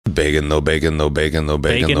Bacon, no bacon, no bacon, no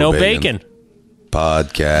bacon, Bacon, no bacon.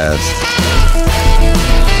 Podcast.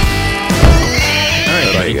 All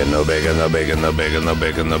right, buddy. Bacon, no bacon, no bacon, no bacon, no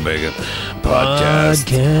bacon, no bacon.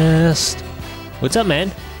 Podcast. What's up,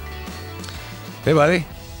 man? Hey, buddy.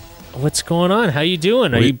 What's going on? How you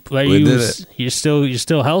doing? We did it. You're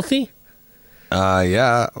still healthy?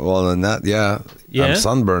 Yeah. Well, not yeah. Yeah? I'm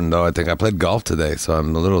sunburned though. I think I played golf today, so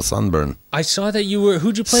I'm a little sunburned. I saw that you were.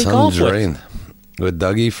 Who'd you play golf with? Drain. With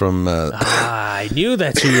Dougie from I knew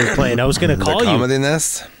that's who you were playing. I was going to call the you. Comedy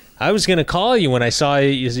Nest. I was going to call you when I saw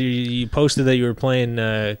you posted that you were playing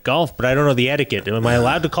golf, but I don't know the etiquette. Am I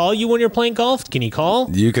allowed to call you when you're playing golf? Can you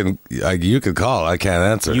call? You can call. I can't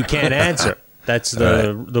answer. You can't answer. That's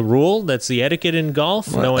the rule. That's the etiquette in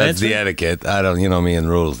golf. Well, no that's answer. the etiquette. I don't. You know me and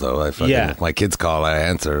rules though. Yeah. If my kids call, I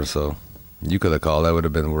answer. So you could have called. I would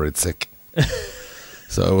have been worried sick.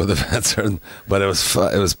 So I would have answered, but it was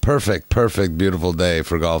it was perfect, beautiful day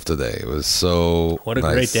for golf today. It was so What a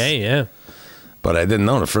nice. great day, yeah. But I didn't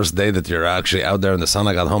know the first day that you're actually out there in the sun.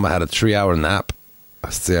 I got home, I had a 3-hour nap. I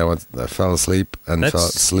fell asleep and That's fell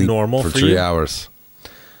asleep normal for for 3 you? hours.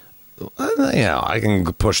 Yeah, I can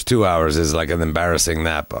push 2 hours is like an embarrassing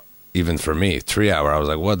nap, even for me. 3 hour, I was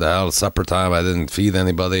like, what the hell? Supper time. I didn't feed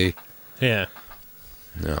anybody. Yeah.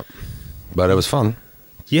 Yeah, but it was fun.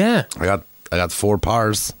 Yeah. I got 4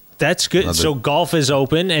 pars. That's good. So golf is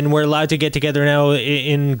open, and we're allowed to get together now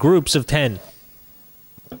in groups of 10.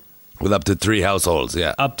 With up to 3 households,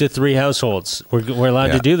 yeah. Up to 3 households. We're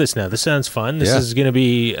allowed to do this now. This sounds fun. This is going to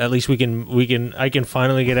be, at least I can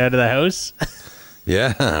finally get out of the house.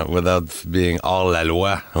 Yeah, without being all la loi.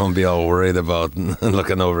 I won't be all worried about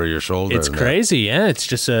looking over your shoulder. It's crazy, yeah. It's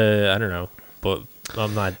just, I don't know, but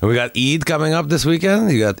I'm not. And we got Eid coming up this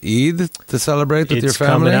weekend. You got Eid to celebrate with your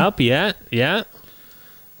family. It's coming up, yeah.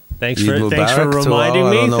 Thanks Eid for Mubarak reminding to all. I me.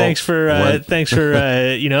 don't know Thanks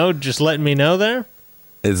for just letting me know there.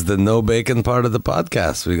 It's the no bacon part of the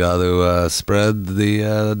podcast. We got to spread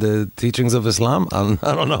the teachings of Islam. I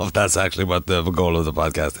don't know if that's actually what the goal of the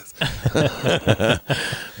podcast is.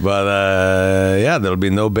 But yeah, there'll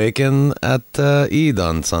be no bacon at Eid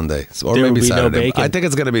on Sunday, or There will maybe be no Saturday. bacon. I think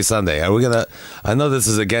it's going to be Sunday. Are we gonna? I know this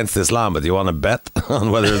is against Islam, but do you want to bet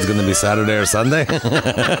on whether it's going to be Saturday or Sunday?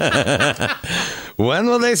 When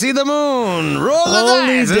will they see the moon? Roll the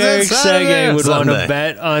Only dice. Is it Derek Saturday or Sege would want to Sunday?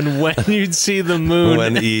 bet on when you'd see the moon.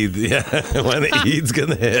 When Eid, when Eid's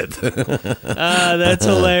gonna hit. That's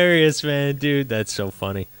hilarious, man, dude. That's so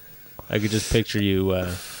funny. I could just picture you.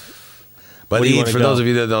 But Where do you Eid, wanna for go? those of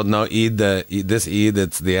you that don't know, this Eid,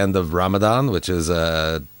 it's the end of Ramadan, which is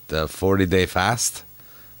the 40-day fast,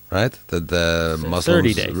 right? That the Muslims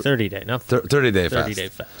 30 day, not 30-day fast. 30-day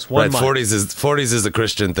fast. 1 Right, month. 40s is a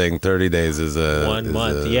Christian thing. 30 days is a 1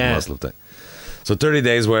 month, a yeah. Muslim thing. So 30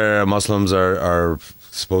 days where Muslims are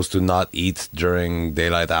supposed to not eat during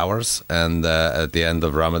daylight hours, and at the end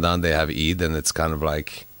of Ramadan they have Eid, and it's kind of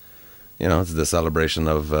like, it's the celebration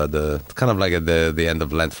of kind of like at the end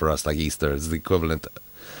of Lent for us, like Easter. It's the equivalent,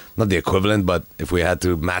 not the equivalent, but if we had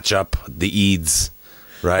to match up the Eids,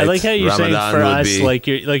 right? I like how you're Ramadan saying for would us, be-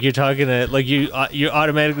 like you're talking to, like you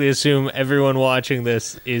automatically assume everyone watching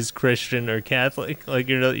this is Christian or Catholic. Like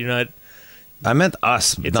you're not. I meant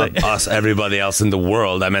us, It's not like- us, everybody else in the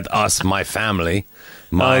world. I meant us, my family.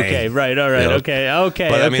 My, Okay, right, all right, okay.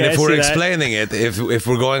 But I mean, if I we're see that. explaining it, if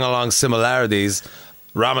we're going along similarities,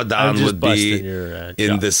 I'm Ramadan just would be busting your, in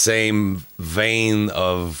chops. the same vein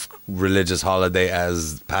of religious holiday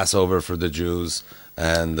as Passover for the Jews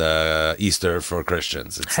and Easter for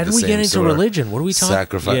Christians. It's How do the we same get into sort of religion? What are we talking?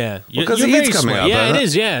 sacrifice. Yeah, Because you're Eid's very coming smart. up. Yeah, right? it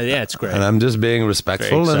is. Yeah, it's great. And I'm just being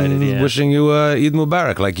respectful Very excited, and yeah. wishing you Eid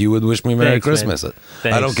Mubarak, like you would wish me Merry Thanks, man. Christmas. I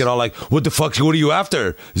Thanks. don't get all like, what the fuck? What are you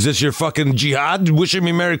after? Is this your fucking jihad? Wishing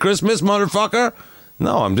me Merry Christmas, motherfucker?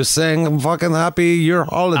 No, I'm just saying I'm fucking happy your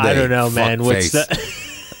holiday. I don't know, man.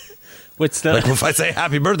 Fuckface. What's the? Like if I say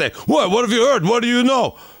happy birthday, what have you heard? What do you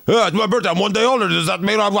know? Yeah, it's my birthday. I'm 1 day older. Does that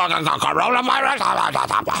mean I'm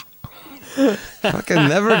coronavirus? Fucking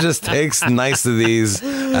never just takes niceties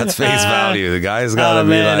at face value. The guy's got to Oh be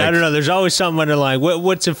man, like, I don't know. There's always something underlying.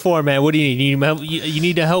 What's it for, man? What do you need? You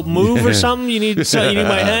need to help move or something? You need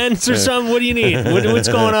my hands or something? What do you need? What's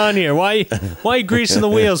going on here? Why are you greasing the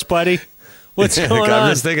wheels, buddy? What's going I'm on?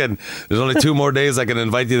 just thinking, there's only 2 more days I can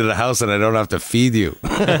invite you to the house and I don't have to feed you.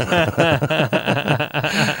 Come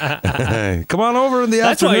on over in the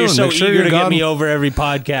That's afternoon. why you're so Make sure eager you're to get gone. me over every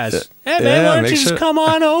podcast. Hey man, Yeah, why don't make you just sure- come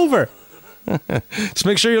on over? Just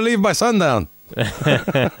make sure you leave by sundown.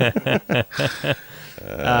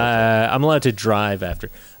 I'm allowed to drive after.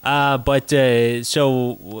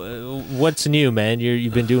 So what's new, man?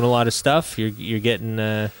 You've been doing a lot of stuff. You're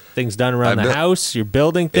getting things done around the house. You're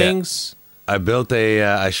building things. I built a.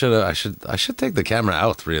 I should take the camera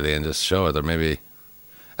out really and just show it, or maybe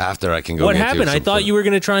after I can go. What happened? I thought you were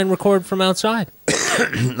going to try and record from outside.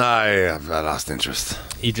 I lost interest.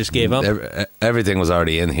 You just gave up. Everything was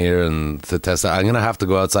already in here, and to test. I'm gonna have to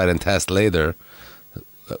go outside and test later.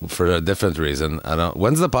 For a different reason. I don't.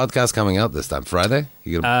 When's the podcast coming out this time? Friday?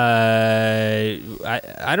 I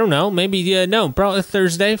don't know. Maybe no. Probably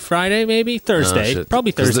Thursday, Friday, maybe Thursday.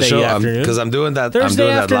 Probably Thursday afternoon. Because I'm doing that. Thursday I'm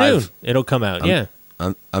doing afternoon. That live. It'll come out.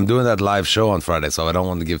 I'm doing that live show on Friday, so I don't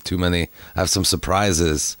want to give too many. I have some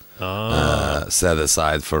surprises set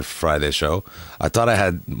aside for Friday show. I thought I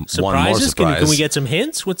had one more surprise. Can we get some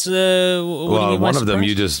hints? What's one of them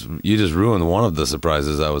you just ruined one of the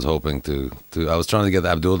surprises I was hoping to. I was trying to get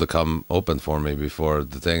Abdul to come open for me before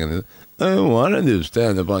the thing, and I don't want to do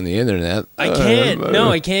stand up on the internet. I can't.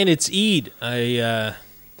 No, I can't. It's Eid.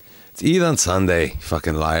 It's Eid on Sunday,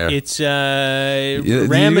 fucking liar. It's Ramadan.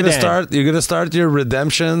 You're gonna start your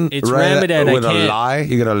redemption. It's Ramadan. With a lie.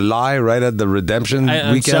 You're gonna lie right at the redemption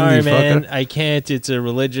I'm weekend. Sorry, man. Fucker. I can't. It's a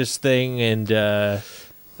religious thing, and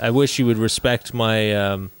I wish you would respect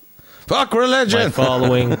my fuck religion. My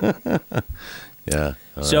following. Yeah.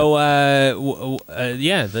 So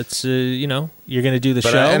yeah, that's you're gonna do the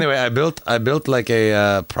show. Anyway, I built like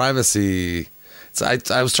a privacy. So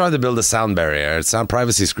I was trying to build a sound barrier.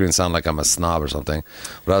 Privacy screen sound like I'm a snob or something,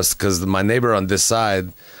 but because my neighbor on this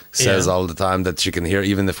side says all the time that she can hear,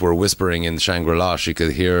 even if we're whispering in Shangri-La, she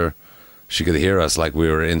could hear us like we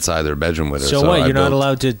were inside her bedroom with her. So what? You're not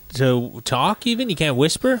allowed to talk even? You can't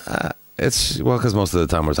whisper? It's because most of the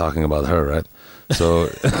time we're talking about her, right? So.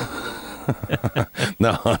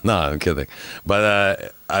 No, I'm kidding.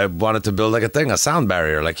 But I wanted to build like a sound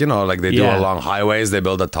barrier, like they do along highways. They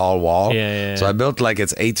build a tall wall. Yeah. So I built like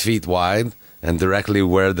it's 8 feet wide and directly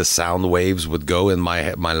where the sound waves would go in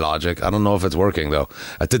my logic. I don't know if it's working though.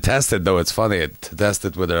 To test it though, it's funny. To test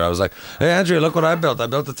it with her, I was like, "Hey Andrea, look what I built. I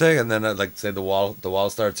built the thing." And then I say the wall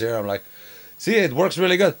starts here. I'm like, "See, it works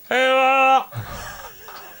really good." Hey.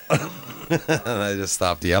 And I just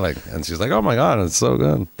stopped yelling, and she's like, "Oh my god, it's so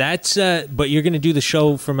good." That's but you're going to do the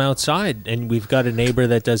show from outside, and we've got a neighbor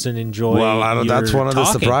that doesn't enjoy. Well, that's one of the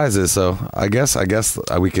surprises. So I guess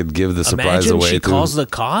we could give the surprise away. She calls the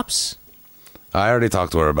cops. I already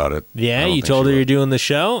talked to her about it. Yeah, you told her you're doing the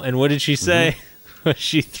show, and what did she say? Mm-hmm. Was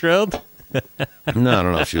she thrilled? No, I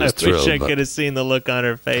don't know if she was thrilled. I wish I could have seen the look on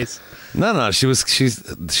her face. No, she was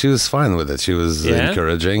fine with it. She was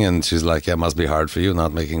encouraging, and she's like, "Yeah, it must be hard for you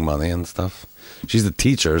not making money and stuff." She's a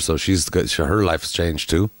teacher, so she's good. Her life's changed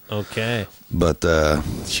too. Okay, but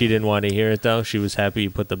she didn't want to hear it though. She was happy you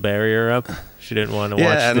put the barrier up. She didn't want to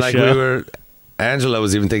watch and the like show. Angela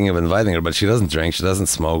was even thinking of inviting her, but she doesn't drink, she doesn't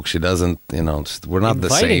smoke, she doesn't. We're not the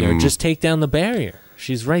same. Her, just take down the barrier.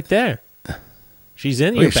 She's right there. She's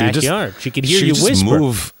in your backyard. She could hear you whisper. Just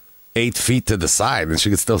move 8 feet to the side, and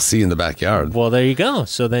she could still see in the backyard. Well, there you go.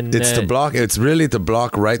 So then it's to block. It's really to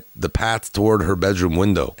block right the path toward her bedroom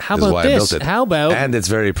window. How about this? I built it. And it's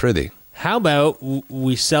very pretty. How about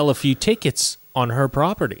we sell a few tickets on her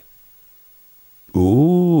property?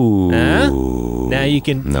 Ooh. Now you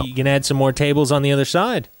can add some more tables on the other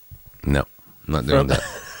side. No, I'm not doing that.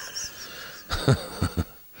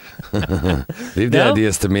 Leave the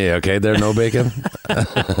ideas to me, okay? There, no bacon. No,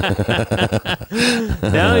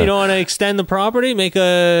 you don't want to extend the property, make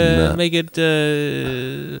it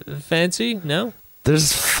fancy. No,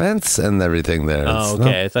 there's fence and everything there. Oh,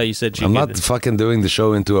 okay. I thought you said I'm not fucking doing the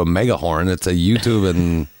show into a megahorn. It's a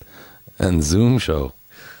YouTube and Zoom show.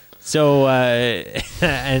 So,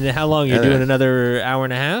 and how long you're doing? Another hour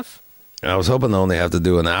and a half? I was hoping to only have to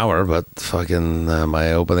do an hour, but fucking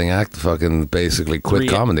my opening act fucking basically quit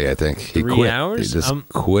comedy, I think. He 3 quit. hours? He just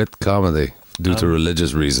quit comedy due to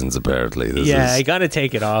religious reasons, apparently. I got to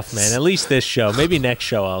take it off, man. At least this show. Maybe next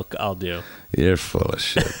show I'll do. You're full of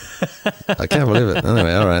shit. I can't believe it.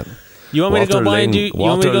 Anyway, all right. You want me to go by and do...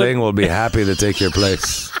 Walter Ling will be happy to take your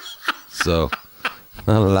place. So,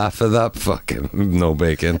 I'll laugh it up, fucking no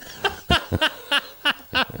bacon.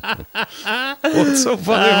 What's so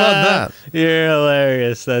funny about that? You're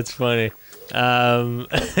hilarious. That's funny.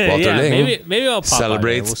 Walter Ling maybe I'll pop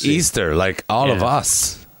celebrates Easter like all of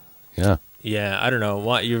us. Yeah. Yeah, I don't know.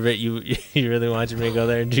 What you really wanted me to go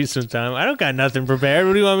there and do some time? I don't got nothing prepared.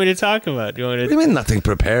 What do you want me to talk about? Do you want me to... What do you mean nothing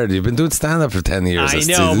prepared? You've been doing stand-up for 10 years. I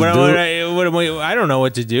know, but I don't know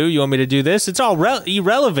what to do. You want me to do this? It's all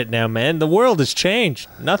irrelevant now, man. The world has changed.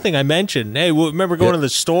 Nothing I mentioned. Hey, remember going to the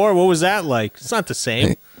store? What was that like? It's not the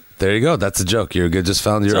same. There you go. That's a joke. You're good. Just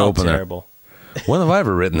found your It's all opener. terrible. When have I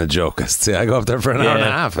ever written a joke? See, I go up there for an hour and a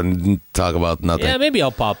Yeah. half and talk about nothing. Yeah, maybe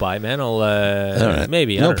I'll pop by, man. I'll All right.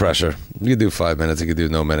 maybe. I No don't know. pressure. You could do 5 minutes. You could do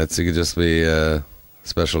no minutes. You could just be a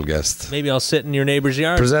special guest. Maybe I'll sit in your neighbor's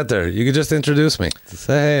yard. Presenter. You could just introduce me.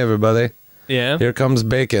 Say, hey, everybody. Yeah. Here comes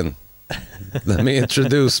Bacon. Let me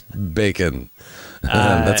introduce Bacon.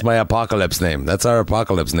 That's my apocalypse name. That's our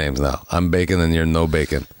apocalypse names now. I'm Bacon and you're no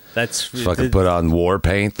Bacon. That's Fucking put on war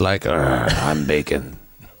paint like, I'm Bacon.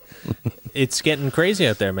 It's getting crazy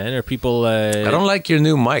out there, man. Are people? I don't like your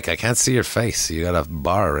new mic. I can't see your face. You got a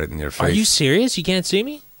bar right in your face. Are you serious? You can't see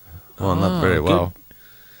me? Well, not very good. well.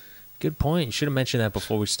 Good point. You should have mentioned that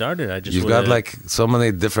before we started. I just You've would've- got like so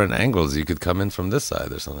many different angles. You could come in from this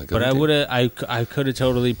side or something. But I couldn't you? would have. I could have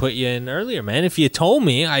totally put you in earlier, man. If you told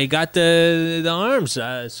me, I got the arms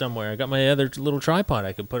somewhere. I got my other little tripod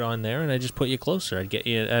I could put on there, and I just put you closer. I'd get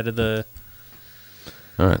you out of the.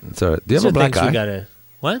 All right, it's all right. Do you These have a are black things we eye? gotta.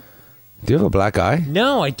 What? Do you have a black eye?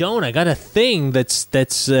 No, I don't. I got a thing that's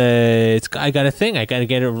it's. I got a thing. I got to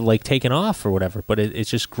get it like taken off or whatever. But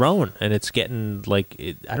it's just growing and it's getting like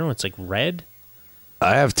I don't know. It's like red.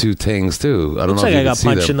 I have two things too. I don't Looks know like if I you got can see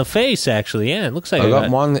punched them. in the face. Actually, yeah. It looks like I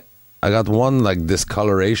got one. I got one like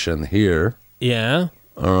discoloration here. Yeah.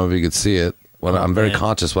 I don't know if you could see it. When I'm very man.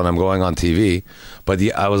 conscious when I'm going on TV, but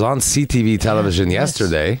I was on CTV television yes.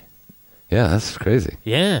 yesterday. Yeah, that's crazy.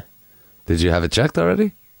 Yeah. Did you have it checked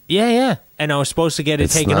already? Yeah. And I was supposed to get it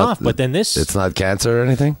It's taken not- off, but then this. It's not cancer or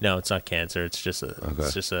anything. No, it's not cancer. It's just a. Okay.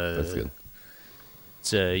 It's just That's a. good.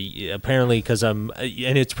 It's apparently because I'm,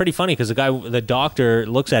 and it's pretty funny because the doctor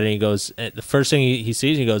looks at it and he goes, the first thing he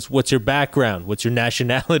sees, he goes, "What's your background? What's your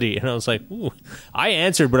nationality?" And I was like, ooh. I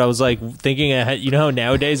answered, but I was like thinking, you know,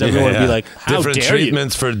 nowadays everyone would be like, "How different dare you?"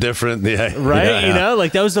 treatments for different, yeah, Right? yeah, You yeah. know,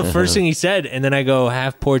 like that was the first thing he said. And then I go,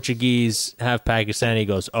 half Portuguese, half Pakistani. He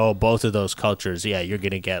goes, "Oh, both of those cultures, yeah, you're going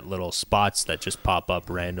to get little spots that just pop up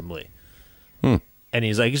randomly." And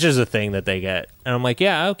he's like, it's just a thing that they get. And I'm like,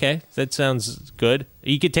 yeah, okay, that sounds good.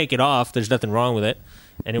 You could take it off. There's nothing wrong with it.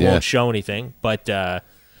 And it Yeah. won't show anything. But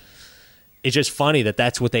it's just funny that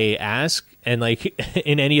that's what they ask. And like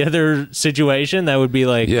in any other situation, that would be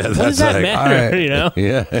like, Yeah, what that's does that like, matter? I- You know?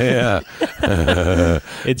 Yeah.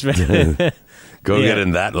 It's Go Yeah. get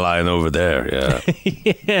in that line over there.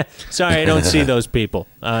 Yeah. yeah. Sorry, I don't see those people.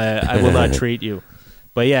 I will not treat you.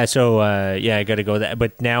 But yeah, so I got to go that.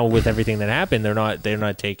 But now with everything that happened, they're not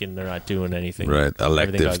doing anything. Right. Everything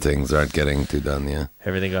Elective got- things aren't getting too done. Yeah.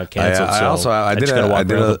 Everything got canceled. I so also- I did just a- got to I walk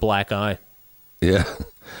did around a- with a black eye. Yeah.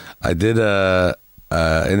 I did a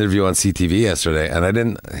interview on CTV yesterday, and I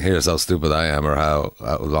didn't. Here's how stupid I am, or how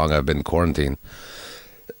long I've been quarantined.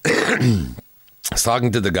 I was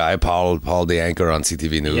talking to the guy, Paul, the anchor on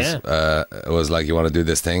CTV News. Yeah. It was like, you want to do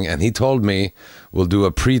this thing? And he told me we'll do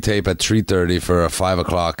a pre-tape at 3:30 for a 5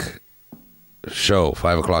 o'clock show,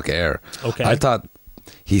 5 o'clock air. Okay. I thought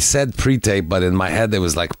he said pre-tape, but in my head it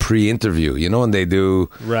was like pre-interview. You know when they do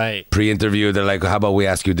Right. pre-interview, they're like, how about we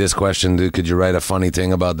ask you this question? Could you write a funny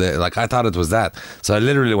thing about this? Like, I thought it was that. So I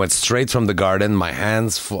literally went straight from the garden. My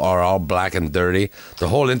hands are all black and dirty. The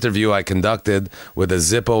whole interview I conducted with a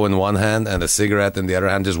Zippo in one hand and a cigarette in the other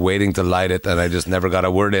hand, just waiting to light it. And I just never got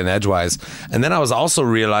a word in edgewise. And then I was also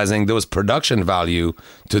realizing there was production value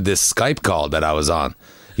to this Skype call that I was on.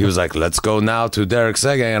 He was like, let's go now to Derek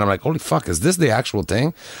Sege. And I'm like, holy fuck, is this the actual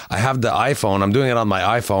thing? I have the iPhone. I'm doing it on my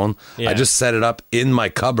iPhone. Yeah. I just set it up in my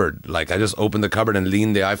cupboard. Like, I just opened the cupboard and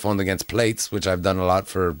leaned the iPhone against plates, which I've done a lot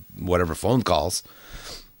for whatever phone calls.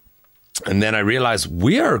 And then I realized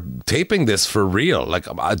we are taping this for real. Like,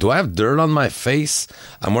 do I have dirt on my face?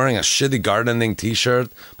 I'm wearing a shitty gardening t-shirt.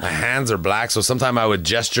 My hands are black. So sometimes I would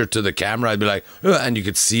gesture to the camera. I'd be like, "Ugh," and you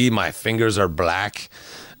could see my fingers are black.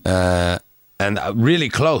 And really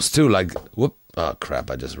close too, like, whoop, oh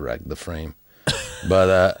crap, I just wrecked the frame.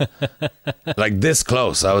 But like this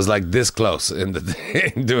close, I was like this close in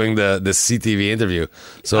doing the CTV interview.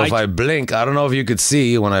 So if I blink, I don't know if you could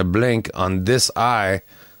see when I blink on this eye,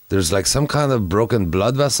 there's like some kind of broken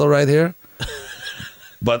blood vessel right here.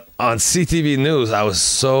 But on CTV News, I was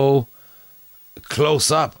so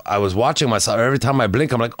close up. I was watching myself. Every time I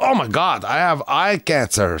blink, I'm like, oh my God, I have eye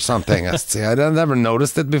cancer or something. I never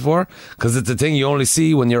noticed it before because it's a thing you only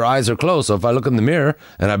see when your eyes are closed. So if I look in the mirror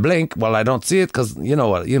and I blink, well, I don't see it because you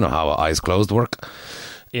know how eyes closed work.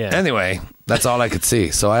 Yeah. Anyway, that's all I could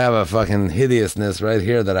see. So I have a fucking hideousness right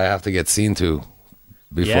here that I have to get seen to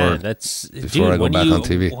before. That's before I go back on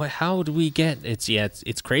TV. How do we get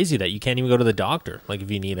it's crazy that you can't even go to the doctor like if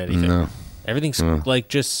you need anything. No. Everything's like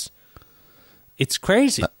just it's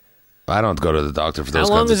crazy. I don't go to the doctor for those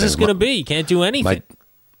How long kinds of is this things. going to be? You can't do anything.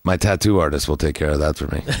 My tattoo artist will take care of that for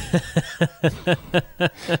me.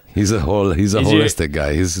 He's a holistic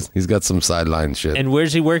guy. He's got some sideline shit. And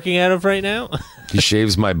where's he working out of right now? He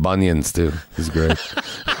shaves my bunions too. He's great.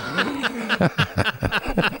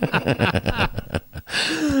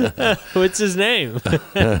 What's his name?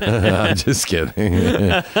 I'm just kidding.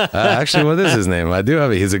 Actually, what is his name? I do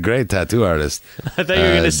have. He's a great tattoo artist. I thought you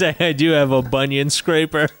were gonna say I do have a bunion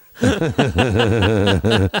scraper. Chris,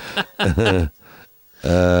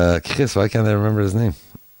 why can't I remember his name?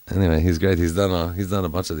 Anyway, he's great. He's done a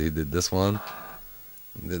bunch of. He did this one.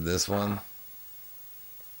 Did this one.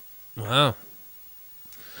 Wow.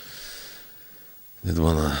 Did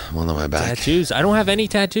one on my back. Tattoos. I don't have any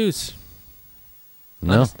tattoos.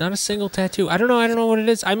 No, not a single tattoo. I don't know what it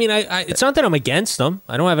is. I mean, I it's not that I'm against them.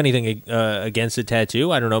 I don't have anything against a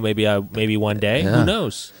tattoo. I don't know. Maybe one day. Yeah. Who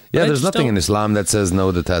knows? Yeah, But I there's just nothing don't- in Islam that says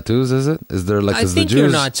no to tattoos, is it? Is there like? I Is think the Jews you're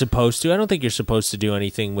not supposed to. I don't think you're supposed to do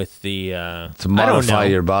anything with the to I don't modify know.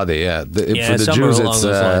 your body? Yeah, Yeah, for the some are Jews, along it's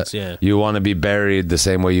those lines, yeah. you want to be buried the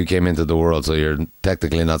same way you came into the world. So you're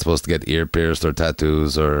technically not supposed to get ear pierced or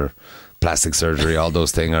tattoos or plastic surgery. All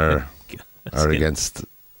those things are against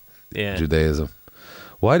Yeah. Judaism.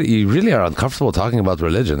 Why do you really are uncomfortable talking about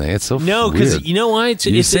religion? Eh? It's so No, weird. because you know why?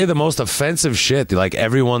 You say the most offensive shit. Like,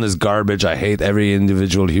 everyone is garbage. I hate every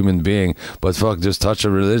individual human being. But fuck, just touch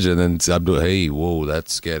a religion and Abdul. Hey, whoa,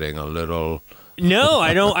 that's getting a little. No,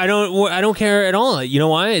 I don't care at all. You know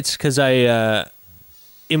why? It's because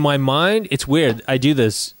in my mind, it's weird. I do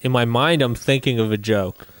this in my mind. I'm thinking of a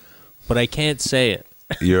joke, but I can't say it.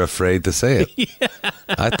 You're afraid to say it.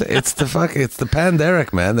 It's the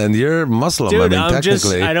pandemic, man, and you're Muslim. Dude, I mean, I'm just.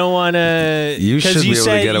 technically, I don't want to. You should be able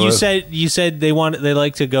to get away. You said they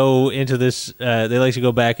like to go into this. They like to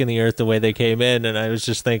go back in the earth the way they came in, and I was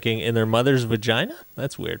just thinking, in their mother's vagina.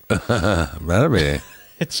 That's weird. Maybe.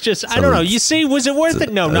 It's just. I don't know. You see, was it worth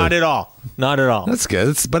it? No, not at all. Not at all. That's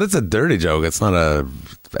good. But it's a dirty joke. It's not a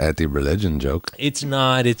anti-religion joke. It's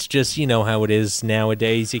not. It's just, you know how it is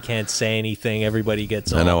nowadays. You can't say anything. Everybody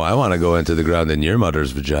gets all. I know. I want to go into the ground in your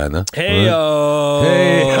mother's vagina. Hey-o.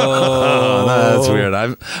 Hey. No, that's weird.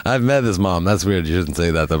 I've met this mom. That's weird. You shouldn't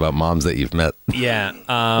say that about moms that you've met. Yeah.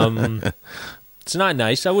 It's not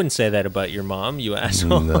nice. I wouldn't say that about your mom, you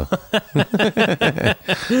asshole. No.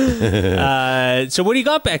 So what do you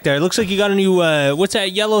got back there? It looks like you got a new, what's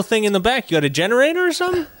that yellow thing in the back? You got a generator or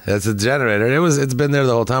something? That's a generator. It's been there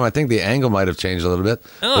the whole time. I think the angle might have changed a little bit.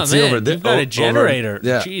 Oh, But see, man, you've got a generator.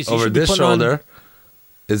 Jeez, you over should be this putting on- shoulder.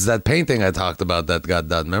 It's that painting I talked about that got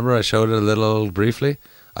done. Remember I showed it a little briefly?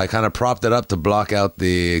 I kind of propped it up to block out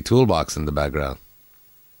the toolbox in the background.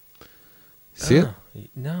 See it?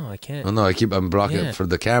 No, I can't. Oh no, I'm blocking Yeah. it for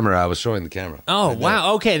the camera. I was showing the camera. Oh, Right there.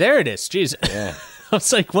 wow. Okay, there it is. Jeez. Yeah. I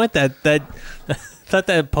was like, what? That thought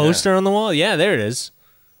that poster on the wall? Yeah, there it is.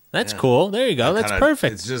 That's cool. There you go. That's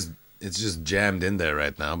perfect. It's just jammed in there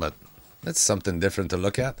right now, but that's something different to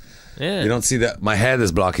look at. Yeah. You don't see that. My head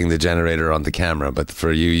is blocking the generator on the camera, but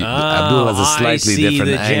for you, Abdul has a I slightly see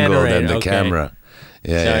different the angle than generator. the Okay. camera.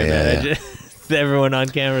 Yeah, Sorry, yeah, man. yeah. Everyone on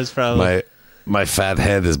camera is probably. My fat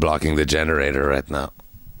head is blocking the generator right now,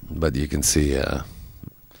 but you can see. Yeah.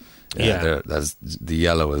 There, that's the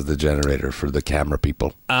yellow is the generator for the camera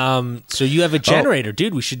people. So you have a generator,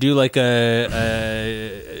 dude. We should do like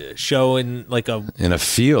a show in like a In a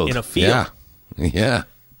field. Yeah. Yeah.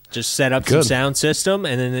 just set up some Good. sound system,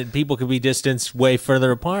 and then people could be distanced way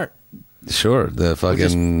further apart. Sure. The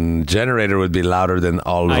fucking generator would be louder than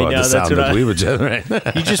all I of know, the that's sound what that I- we would generate.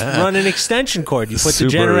 You just run an extension cord. You put the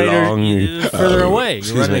Super generator long- further away. You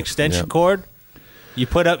excuse run an me. extension Yeah. cord.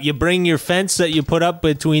 You bring your fence that you put up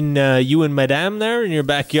between you and Madame there in your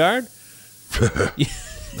backyard. I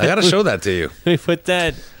got to show that to you. We put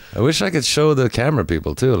that. I wish I could show the camera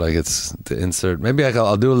people too. Like it's to insert. Maybe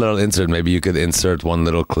I'll do a little insert. Maybe you could insert one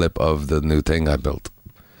little clip of the new thing I built.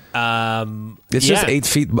 It's just 8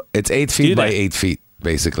 feet. It's 8 feet by that. 8 feet,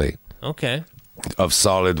 basically, Okay. of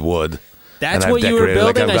solid wood. That's And what I've you were decorated,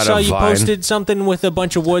 like, building. I've I got saw a you vine. posted something with a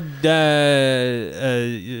bunch of wood. You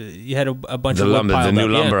had a bunch The of wood lumber, the piled new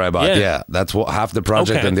up. lumber Yeah. I bought. Yeah, that's what half the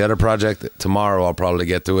project, Okay. and the other project tomorrow I'll probably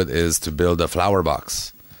get to it is to build a flower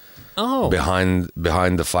box Oh, behind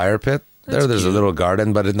the fire pit. There's a cute. little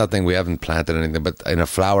garden, but it's nothing. We haven't planted anything. But in a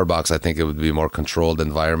flower box, I think it would be a more controlled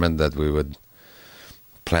environment that we would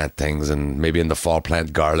plant things, and maybe in the fall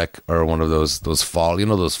plant garlic or one of those fall. You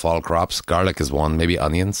know those fall crops. Garlic is one. Maybe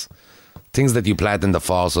onions. Things that you plant in the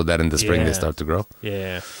fall so that in the spring Yeah. they start to grow.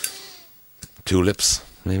 yeah. Tulips,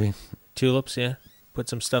 maybe. Tulips. Yeah. Put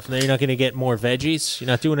some stuff in there. You're not going to get more veggies. You're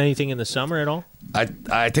not doing anything in the summer at all.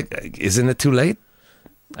 I think isn't it too late?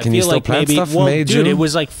 I Can feel you still like plant maybe. stuff Well, May, dude, June? it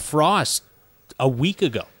was like frost a week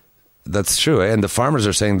ago. That's true, eh? And the farmers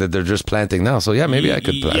are saying that they're just planting now. So yeah, maybe I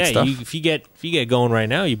could plant stuff. If you get going right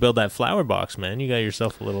now, you build that flower box, man. You got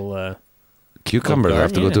yourself a little cucumbers. I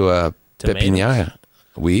have to go to a pepiniere.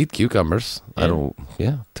 We eat cucumbers. Yeah. I don't.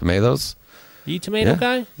 Yeah, tomatoes. You eat tomato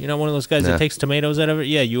guy? You're not one of those guys that takes tomatoes out of it?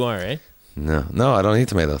 Yeah, you are, eh? No, I don't eat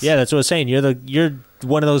tomatoes. Yeah, that's what I was saying. You're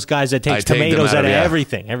one of those guys that takes tomatoes out of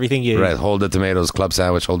everything. Everything you right. Hold the tomatoes, club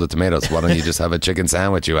sandwich. Hold the tomatoes. Why don't you just have a chicken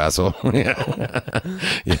sandwich, you asshole? Yeah,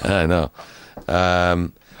 I know.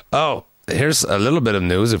 Here's a little bit of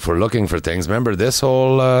news. If we're looking for things, remember this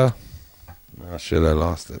whole? I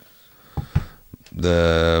lost it.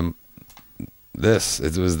 It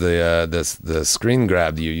was the screen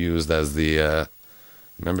grab you used as the.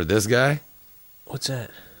 Remember this guy? What's that?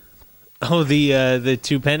 Oh, the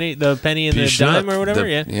penny and the dime or whatever.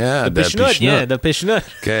 The pishnut. Yeah, the pishnut.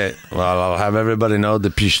 Okay, well, I'll have everybody know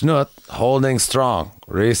the pishnut holding strong.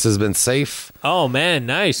 Race has been safe. Oh man,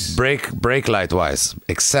 nice. Brake light wise,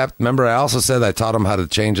 except remember I also said I taught him how to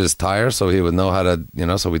change his tires so he would know how to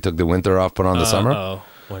So we took the winter off, put on the summer. Oh,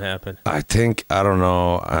 what happened? I don't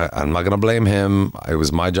know. I'm not gonna blame him. It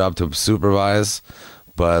was my job to supervise,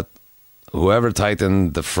 but whoever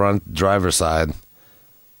tightened the front driver's side.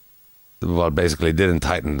 Well, basically didn't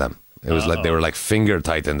tighten them. It was like they were like finger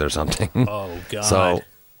tightened or something. Oh God! So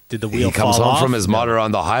did the wheel? He comes fall home off? from his mother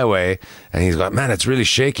on the highway, and he's like, "Man, it's really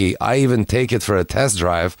shaky." I even take it for a test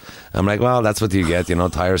drive. I'm like, "Well, that's what you get,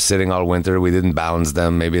 tires sitting all winter. We didn't balance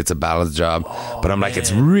them. Maybe it's a balance job." But I'm like,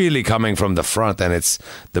 "It's really coming from the front, and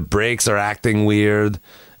the brakes are acting weird."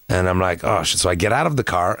 And I'm like, "Oh shit!" So I get out of the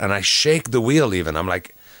car and I shake the wheel. Even I'm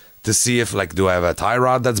like, to see if do I have a tie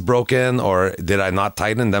rod that's broken or did I not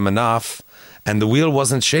tighten them enough? And the wheel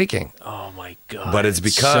wasn't shaking. Oh my God. But it's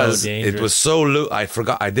because it was so loose. I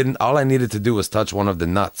forgot. All I needed to do was touch one of the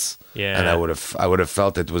nuts. Yeah. And I would have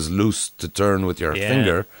felt it was loose to turn with your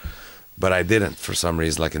finger. But I didn't for some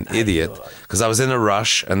reason, like an idiot. Because I was in a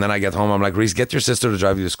rush, and then I get home. I'm like, Reese, get your sister to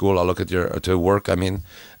drive you to school. I'll look at to work. And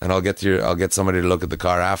I'll get somebody to look at the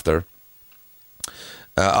car after.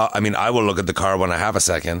 I will look at the car when I have a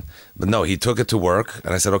second. But no, he took it to work.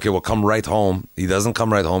 And I said, okay, well, come right home. He doesn't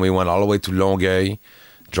come right home. He went all the way to Longueuil,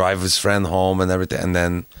 drive his friend home and everything. And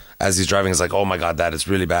then as he's driving, he's like, oh, my God, that is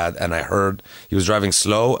really bad. And I heard he was driving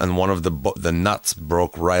slow, and one of the nuts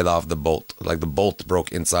broke right off the bolt. Like the bolt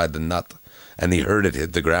broke inside the nut. And he heard it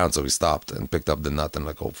hit the ground, so he stopped and picked up the nut and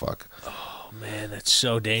like, oh, fuck. Oh, man, that's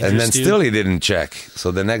so dangerous, And then dude. still he didn't check.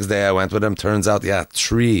 So the next day I went with him. Turns out,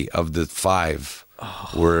 3 of the 5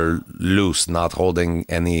 were loose, not holding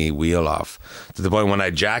any wheel off. To the point when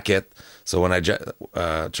I jack it, so when I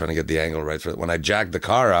trying to get the angle right for it. When I jack the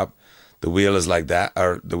car up, the wheel is like that,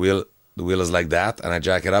 or the wheel is like that, and I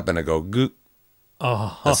jack it up and I go goop.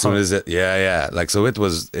 Oh, as soon as it, like so, it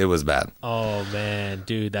was bad. Oh man,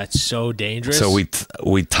 dude, that's so dangerous. So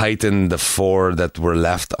we tightened the 4 that were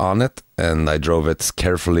left on it, and I drove it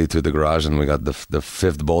carefully to the garage, and we got the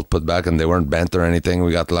 5th bolt put back, and they weren't bent or anything.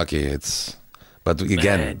 We got lucky. But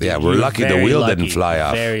again, man, we're lucky the wheel didn't fly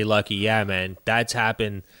off. Very lucky, yeah, man. That's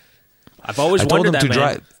happened. I've always wondered that, man.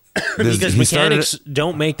 Drive. Because mechanics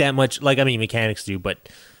don't make that much. Like, I mean, mechanics do, but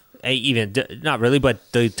not really.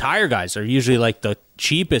 But the tire guys are usually like the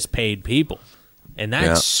cheapest paid people, and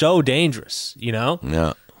that's so dangerous.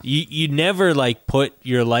 Yeah. You never like put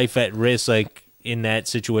your life at risk like in that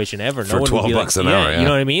situation ever. For $12 an hour. Yeah. You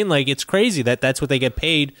know what I mean? Like it's crazy that's what they get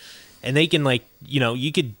paid, and they can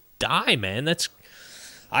you could die, man. That's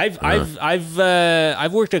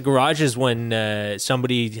I've worked at garages when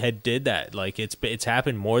somebody did that. Like it's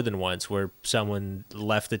happened more than once where someone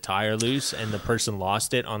left the tire loose and the person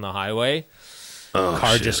lost it on the highway.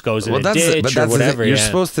 Car just goes in a ditch or whatever. You're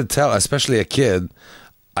supposed to tell, especially a kid.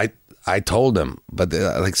 I told him, but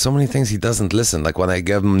like so many things he doesn't listen. Like when I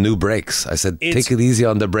gave him new brakes, I said, take it easy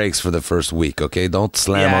on the brakes for the first week, okay? Don't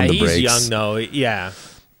slam on the brakes. He's young, though. Yeah.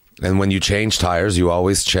 And when you change tires, you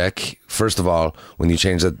always check. First of all, when you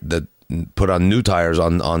change put on new tires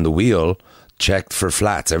on the wheel, check for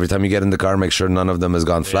flats. Every time you get in the car, make sure none of them has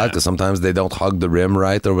gone flat, because sometimes they don't hug the rim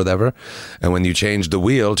right or whatever. And when you change the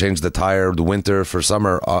wheel, change the tire, the winter for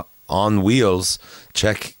summer on wheels,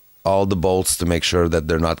 check all the bolts to make sure that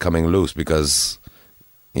they're not coming loose, because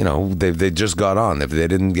they just got on if they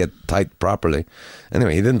didn't get tight properly.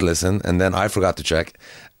 Anyway, he didn't listen, and then I forgot to check.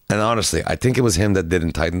 And honestly, I think it was him that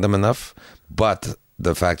didn't tighten them enough. But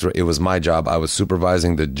the fact it was my job. I was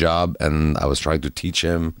supervising the job, and I was trying to teach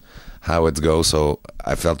him how it goes. So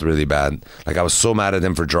I felt really bad. Like I was so mad at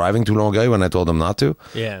him for driving to Longueuil when I told him not to.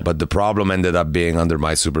 Yeah. But the problem ended up being under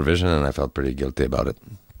my supervision, and I felt pretty guilty about it.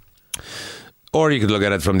 Or you could look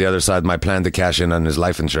at it from the other side. My plan to cash in on his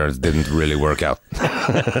life insurance didn't really work out.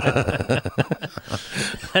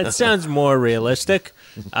 That sounds more realistic.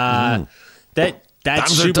 That's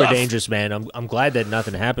Times are super tough. dangerous, man. I'm glad that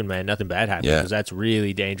nothing happened, man. Nothing bad happened, Yeah. because that's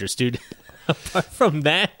really dangerous, dude. Apart from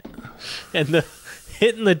that, and the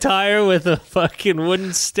hitting the tire with a fucking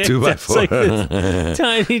wooden stick 2x4. that's like this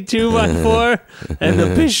tiny 2x4, and the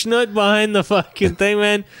pishnut behind the fucking thing,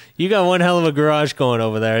 man. You got one hell of a garage going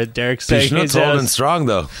over there at Derek's Pishnut's holding strong,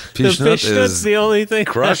 though. The Pishnut pishnut's is the only thing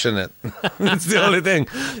crushing it. It's the only thing.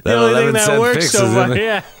 the only thing 11 that cent works fix so is in far. it.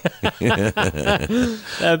 Yeah.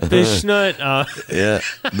 That pishnut. Yeah,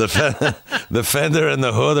 the fender and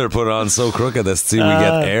the hood are put on so crooked that we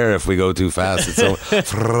get air if we go too fast. It's so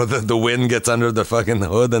the wind gets under the fucking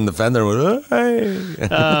hood and the fender.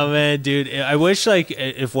 Oh man, dude! I wish like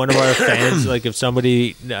if one of our fans, like if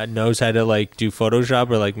somebody knows how to like do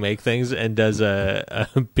Photoshop or like make things and does a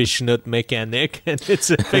pishnut mechanic, and it's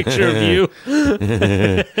a picture of you.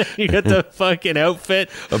 You got the fucking outfit,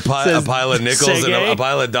 A pile of nickels and Sergey. a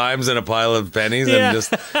pile of dimes and a pile of pennies, Yeah. and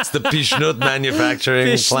just it's the Pishnut manufacturing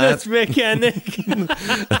pishnut plant. mechanic.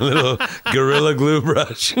 A little Gorilla Glue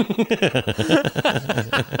brush.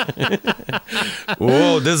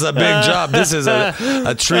 Whoa, this is a big job. This is a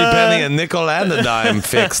 3 penny, a nickel, and a dime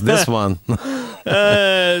fix. This one. Are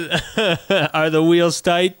the wheels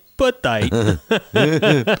tight? But tight. But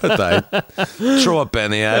I throw a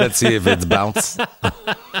penny at it, see if it's bounce.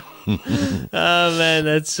 Oh man,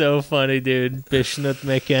 that's so funny, dude. Pishnut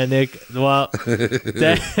mechanic. Well,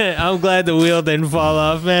 I'm glad the wheel didn't fall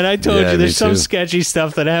off, man. I told Yeah, you me there's some too. sketchy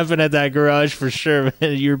stuff that happened at that garage for sure, man.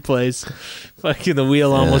 At your place, fucking the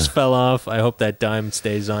wheel almost fell off. I hope that dime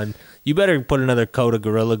stays on. You better put another coat of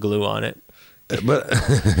Gorilla Glue on it.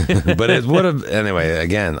 But it would have anyway.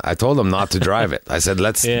 Again, I told him not to drive it. I said,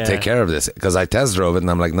 "Let's Yeah. take care of this," because I test drove it, and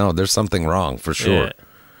I'm like, "No, there's something wrong for sure." Yeah.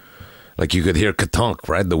 Like you could hear katunk,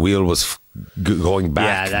 right? The wheel was going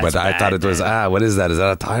back, Yeah, that's but I thought bad, it was what is that? Is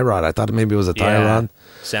that a tie rod? I thought maybe it was a tie Yeah. rod.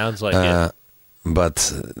 Sounds like it.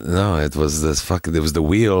 But no, it was this fucking. It was the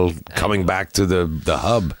wheel coming back to the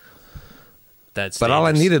hub. That's But all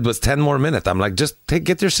I dangerous. needed was 10 more minutes. I'm like, just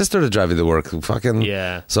get your sister to drive you to work. Fucking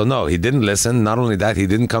Yeah. So no, he didn't listen. Not only that, he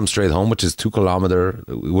didn't come straight home, which is 2 kilometer.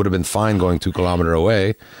 It would have been fine going 2 kilometer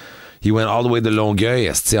away. He went all the way to Longueuil,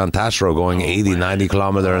 on Taschereau, going 80, 90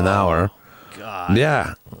 kilometer an hour. God.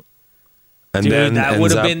 Yeah. And Dude, then that ends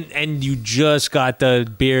would have up- been, and you just got the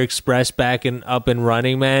Beer Express back and up and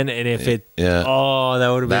running, man. And if it, Yeah. oh, that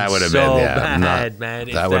would have been That would have so been bad, not, man.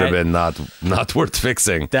 If That would have been not worth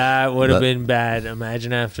fixing. That would have That- been bad.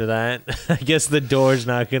 Imagine after that. I guess the door's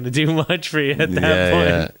not going to do much for you at that Yeah, point.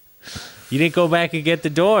 yeah. You didn't go back and get the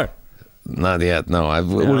door. Not yet. No,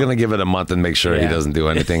 we're gonna give it a month and make sure he Yeah. doesn't do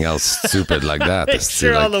anything else stupid like that. Make Just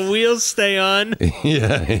sure like- all the wheels stay on.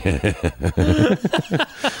 yeah.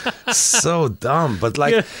 So dumb, but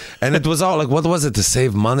like, Yeah. and it was all like, what was it to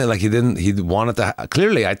save money? Like he wanted to.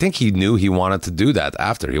 Clearly, I think he knew he wanted to do that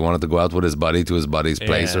after. He wanted to go out with his buddy to his buddy's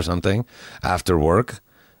place Yeah. or something after work.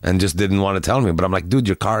 And just didn't want to tell me. But I'm like, dude,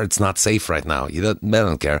 your car, it's not safe right now. I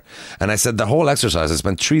don't care. And I said, the whole exercise, I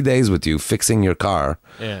spent 3 days with you fixing your car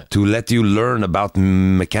Yeah. to let you learn about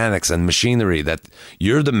mechanics and machinery, that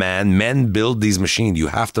you're the man. Men build these machines. You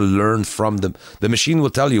have to learn from them. The machine will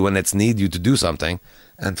tell you when it's need you to do something.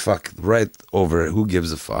 And fuck, right over, who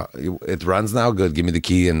gives a fuck? It runs now? Good, give me the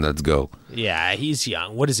key and let's go. Yeah, he's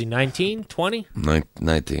young. What is he, 19, 20?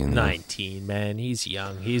 19. 19, man. He's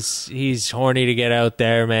young. He's horny to get out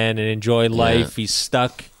there, man, and enjoy life. He's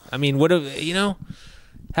stuck. I mean, how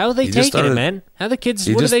are they He just taking it, started- man? How the kids,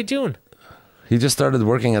 he what just- are they doing? He just started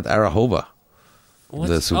working at Arahova. The Oh,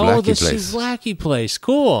 the souvlaki place. souvlaki place.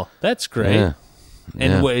 Cool. That's great. Yeah.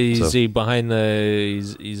 And Yeah. what, is So- he behind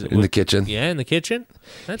he's In the kitchen. Yeah, in the kitchen.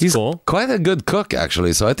 That's He's cool. quite a good cook,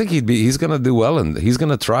 actually. So I think he's gonna do well, and he's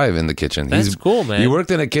gonna thrive in the kitchen. That's cool, man. He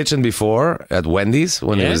worked in a kitchen before at Wendy's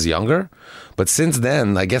when he Yeah. was younger, but since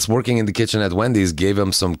then, I guess working in the kitchen at Wendy's gave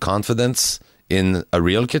him some confidence in a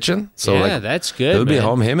real kitchen. So Yeah, like, that's good, He'll be man.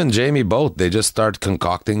 home. Him and Jamie both. They just start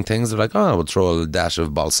concocting things. They're like, oh, we'll throw a dash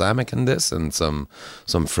of balsamic in this and some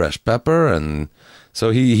fresh pepper, and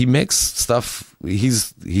so he makes stuff.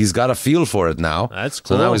 He's got a feel for it now. That's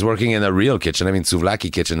So now cool. he's working in a real kitchen. I mean,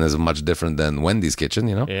 souvlaki kitchen is much different than Wendy's kitchen,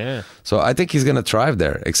 you know? Yeah. So I think he's going to thrive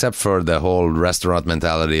there, except for the whole restaurant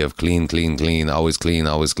mentality of clean, always clean,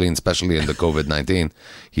 especially in the COVID-19.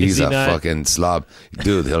 He's he a not? fucking slob.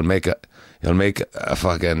 Dude, he'll make He'll make a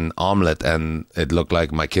fucking omelet, and it looked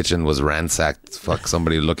like my kitchen was ransacked. Fuck,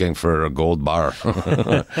 somebody looking for a gold bar.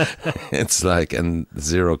 It's like, and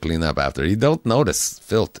zero cleanup after. You don't notice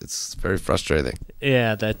filth. It's very frustrating.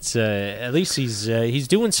 Yeah, that's at least he's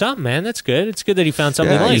doing something, man. That's good. It's good that he found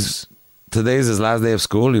something he likes. Today's his last day of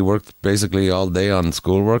school. He worked basically all day on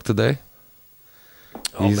schoolwork today.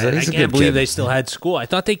 Oh man, I can't believe they still had school. I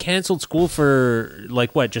thought they canceled school for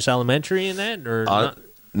like what, just elementary and that, or not?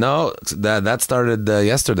 No, that started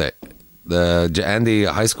yesterday. The Andy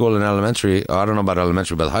high school and elementary. I don't know about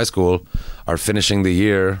elementary, but high school are finishing the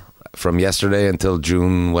year from yesterday until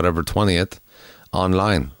June whatever 20th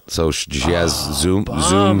online. So she has Zoom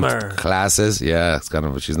classes. Yeah, it's kind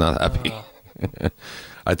of, she's not happy.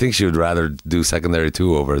 I think she would rather do secondary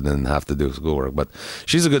 2 over than have to do schoolwork. But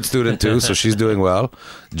she's a good student too, so she's doing well.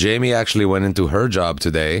 Jamie actually went into her job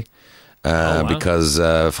today because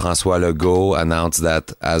François Legault announced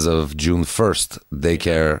that as of June 1st,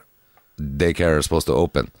 daycare is supposed to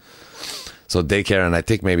open. So daycare, and I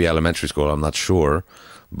think maybe elementary school, I'm not sure.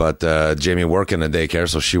 But Jamie worked in a daycare,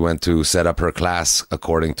 so she went to set up her class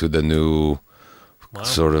according to the new...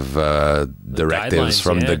 sort of directives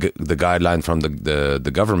from the guideline from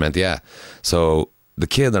the government. Yeah, so the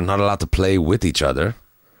kids are not allowed to play with each other.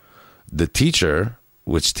 The teacher,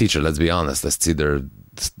 which teacher? Let's be honest. Let's see, they're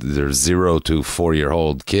 0 to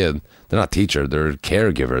 4-year-old kid. They're not teacher. They're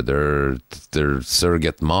caregiver. They're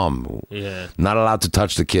surrogate mom. Yeah, not allowed to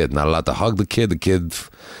touch the kid. Not allowed to hug the kid. The kid.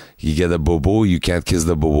 You get a bobo, you can't kiss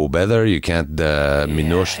the bobo better. You can't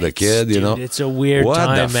minouche the kid, dude, you know? It's a weird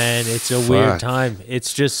time, man. It's a weird time.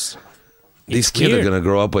 It's just... These kids are going to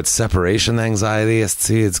grow up with separation anxiety.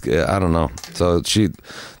 I don't know. So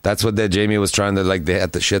that's what Jamie was trying to, like,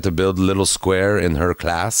 she had to build a little square in her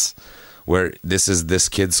class where this is this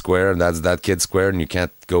kid's square and that's that kid's square, and you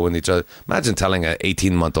can't go in each other. Imagine telling an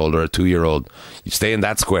 18-month-old or a 2-year-old, you stay in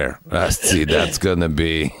that square. That's going to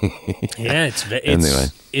be... Yeah, anyway.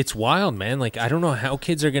 It's wild, man. Like, I don't know how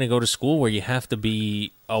kids are going to go to school where you have to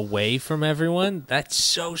be away from everyone. That's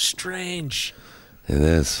so strange. It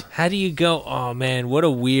is. How do you go, oh, man, what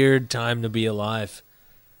a weird time to be alive.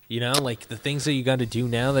 You know, like the things that you got to do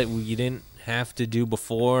now that you didn't have to do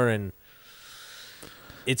before, and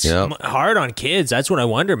it's hard on kids. That's what I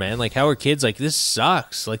wonder, man. Like, how are kids like, this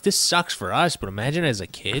sucks. Like, this sucks for us, but imagine as a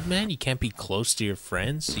kid, man, you can't be close to your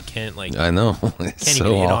friends. You can't, like... I know. It's can't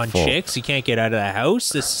even hit awful. On chicks. You can't get out of the house.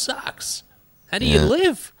 This sucks. How do you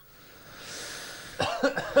live?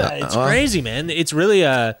 It's crazy, man. It's really...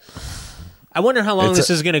 I wonder how long this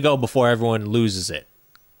is going to go before everyone loses it.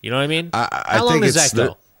 You know what I mean? How long does that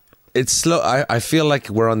go? It's slow. I feel like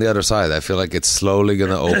we're on the other side. I feel like it's slowly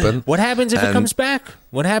going to open. What happens if it comes back?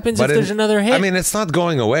 What happens if there's another hit? I mean, it's not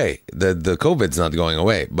going away. The COVID's not going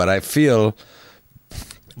away. But I feel...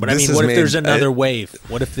 But I mean, what if there's another wave?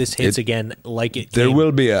 What if this hits again like it There came?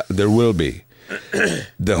 will be.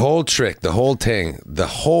 The whole trick, the whole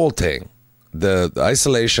thing, the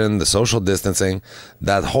isolation, the social distancing,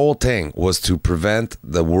 that whole thing was to prevent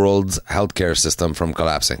the world's healthcare system from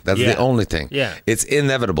collapsing. That's the only thing. Yeah. It's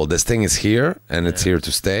inevitable. This thing is here, and it's here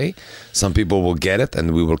to stay. Some people will get it,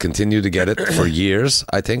 and we will continue to get it for years,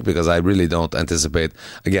 I think, because I really don't anticipate...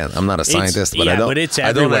 Again, I'm not a scientist, but I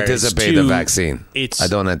don't anticipate a vaccine. I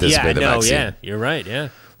don't anticipate a vaccine. Yeah, you're right, yeah.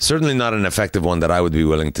 Certainly not an effective one that I would be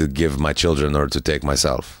willing to give my children or to take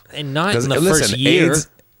myself. And not in the first year...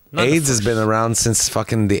 AIDS has been around since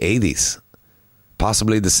fucking the 80s,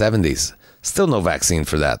 possibly the 70s. Still no vaccine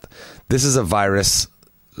for that. This is a virus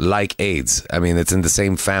like AIDS. I mean, it's in the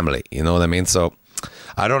same family. You know what I mean? So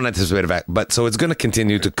I don't anticipate a vaccine. But so it's going to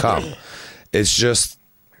continue to come. It's just,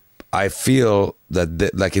 I feel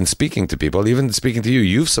that, like in speaking to people, even speaking to you,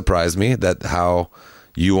 you've surprised me that how...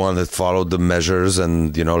 You want to follow the measures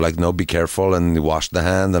and, you know, like, no, be careful and wash the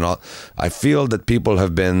hand and all. I feel that people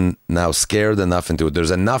have been now scared enough into it.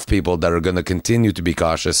 There's enough people that are going to continue to be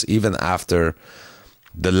cautious even after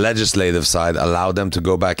the legislative side allow them to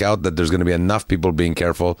go back out, that there's going to be enough people being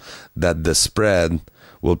careful that the spread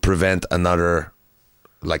will prevent another,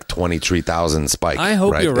 like, 23,000 spike. I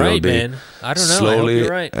hope you're right, man. I don't know. Slowly, I hope you're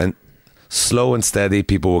right. And slow and steady,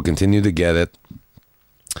 people will continue to get it.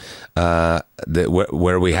 Where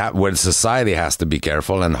society has to be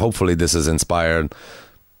careful, and hopefully this has inspired,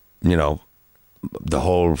 you know, the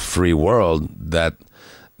whole free world, that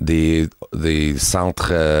the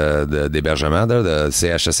centre d'hébergement there, the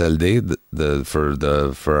CHSLD,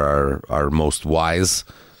 for our most wise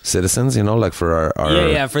citizens, you know, like for our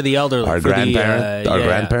for the elderly, our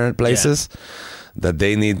grandparent places, that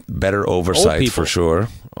they need better oversight for sure.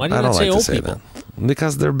 Why do you not say old people?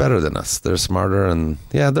 Because they're better than us. They're smarter and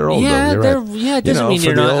they're older. Yeah, You're right. yeah. It doesn't mean for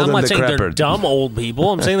you're the not. old I'm and not saying they're decrepit. dumb old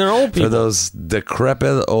people. I'm saying they're old people. For those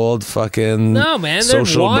decrepit old fucking No, man, they're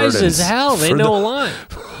social wise burdens. as hell. They For know the- a lot.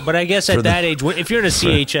 But I guess at that age, if you're in a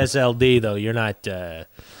CHSLD, though, you're not. The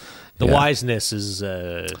wiseness is.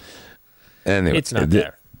 Anyway, It's not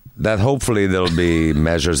there. That hopefully there'll be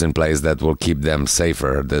measures in place that will keep them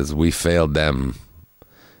safer. That we failed them.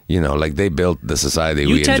 Like they built the society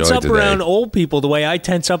You we tense enjoy up today. around old people the way I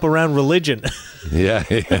tense up around religion. Yeah.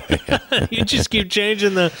 You just keep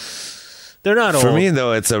changing the. They're not old. For me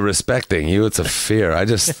though, it's a respecting you. It's a fear. I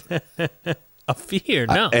just A fear,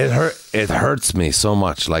 no. it hurts me so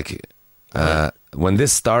much. Like when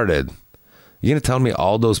this started, you're gonna tell me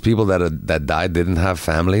all those people that died didn't have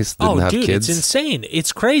families, didn't have dude, kids? it's insane.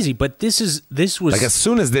 It's crazy. But this was Like as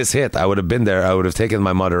soon as this hit, I would have been there. I would have taken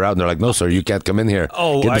my mother out, and they're like, "No, sir, you can't come in here.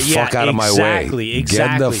 Get the fuck out of my way. Exactly.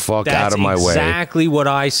 Get the fuck out of my way." Exactly what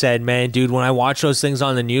I said, man, dude. When I watch those things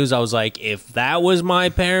on the news, I was like, if that was my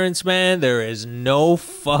parents, man, there is no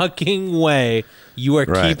fucking way you are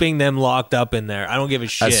Right. keeping them locked up in there. I don't give a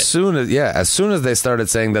shit. As soon as they started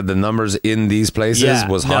saying that the numbers in these places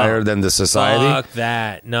was no. higher than the society, Fuck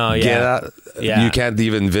that. No, yeah. get out. Yeah. You can't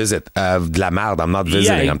even visit. De la merde. I'm not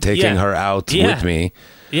visiting. I'm taking her out with me.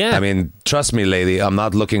 Yeah. I mean, trust me, lady, I'm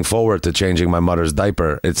not looking forward to changing my mother's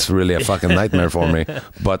diaper. It's really a fucking nightmare for me.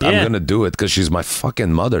 But I'm going to do it because she's my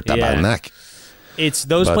fucking mother, tabarnak. It's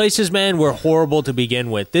those places, man, were horrible to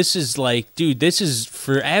begin with. This is like, dude, this is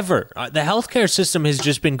forever. The healthcare system has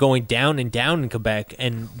just been going down and down in Quebec,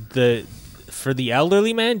 and for the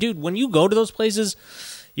elderly, man, dude, when you go to those places,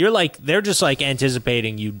 you're like, they're just like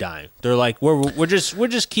anticipating you dying. They're like, we're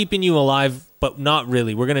just keeping you alive, but not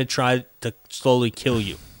really. We're gonna try to slowly kill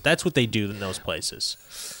you. That's what they do in those places.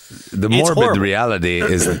 The It's morbid horrible. reality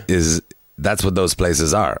is that's what those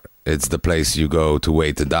places are. It's the place you go to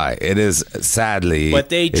wait to die. It is sadly, But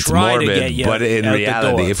they it's try to morbid, get you but in out the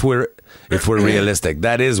reality, door. if we're realistic,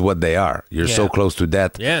 that is what they are. You're so Yeah. close to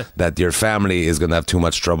death Yeah. that your family is going to have too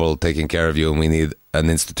much trouble taking care of you, and we need an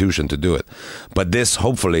institution to do it. But this,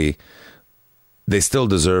 hopefully, they still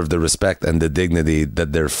deserve the respect and the dignity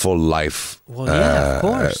that their full life Well, yeah, of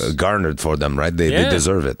course. garnered for them, right? They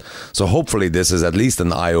deserve it. So hopefully this is at least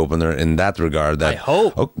an eye-opener in that regard. That I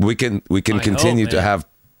hope. we can continue hope, to man. have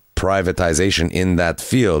privatization in that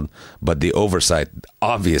field, but the oversight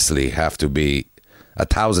obviously have to be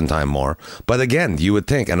 1,000 times more. But again, you would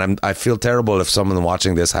think, and I feel terrible if someone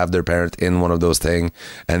watching this have their parent in one of those things,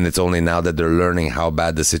 and it's only now that they're learning how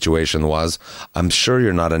bad the situation was. I'm sure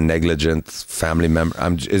you're not a negligent family member.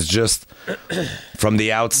 It's just from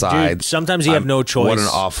the outside. Dude, sometimes you have no choice. What an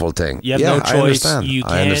awful thing. You have Yeah, no I choice. understand. You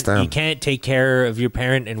I understand. You can't take care of your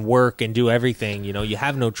parent and work and do everything. You know, you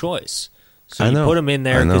have no choice. So I you know. put them in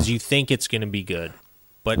there I know. because you think it's going to be good.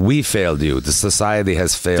 But We failed you. The society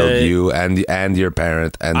has failed you and your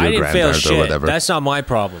parent and I your didn't fail grandparent shit. or whatever. That's not my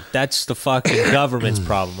problem. That's the fucking government's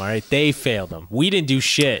problem. All right, they failed them. We didn't do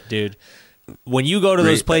shit, dude. When you go to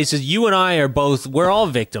those places, you and I are both. We're all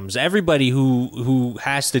victims. Everybody who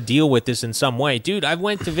has to deal with this in some way, dude. I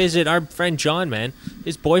went to visit our friend John. Man,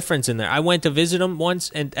 his boyfriend's in there. I went to visit him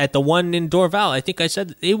once, and at the one in Dorval, I think I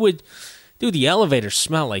said it would. Dude, the elevators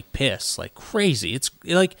smell like piss, like crazy. It's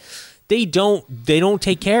like. They don't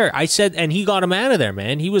take care. I said, and he got him out of there,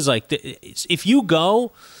 man. He was like, if you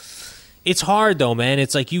go, it's hard though, man.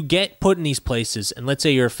 It's like you get put in these places, and let's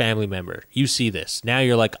say you're a family member. You see this. Now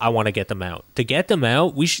you're like, I want to get them out. To get them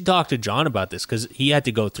out, we should talk to John about this because he had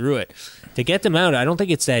to go through it. To get them out, I don't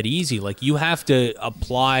think it's that easy. Like you have to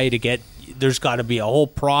apply to get, there's got to be a whole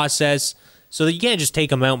process. So that you can't just take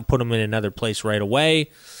them out and put them in another place right away.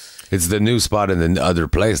 It's the new spot in the other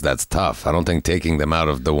place that's tough. I don't think taking them out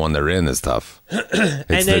of the one they're in is tough.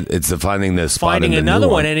 It's the finding the spot Finding in the another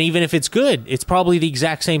new one, and even if it's good, it's probably the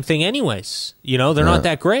exact same thing anyways. You know, they're not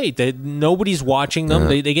that great. Nobody's watching them.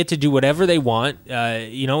 They get to do whatever they want.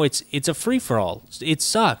 You know, it's a free-for-all. It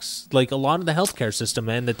sucks. Like a lot of the healthcare system,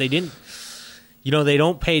 man, that they didn't, you know, they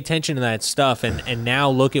don't pay attention to that stuff. And now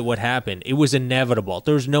look at what happened. It was inevitable.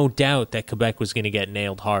 There was no doubt that Quebec was going to get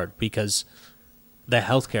nailed hard because the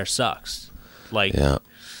healthcare sucks. Like,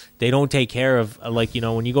 they don't take care of, like, you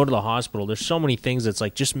know, when you go to the hospital, there's so many things that's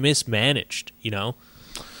like just mismanaged, you know?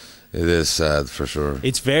 It is sad for sure.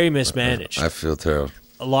 It's very mismanaged. I feel terrible.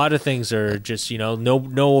 A lot of things are just, you know,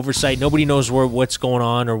 no oversight. Nobody knows what's going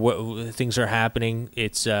on or what things are happening.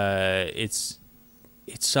 It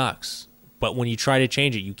sucks. But when you try to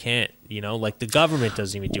change it, you can't, you know? Like the government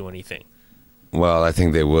doesn't even do anything. Well, I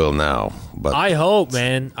think they will now, but I hope,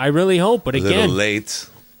 man. I really hope. But a again, little late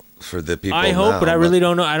for the people. I hope, now, but I really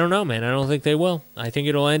don't know. I don't know, man. I don't think they will. I think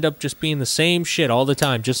it'll end up just being the same shit all the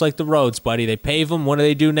time, just like the roads, buddy. They pave them. What do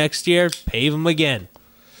they do next year? Pave them again.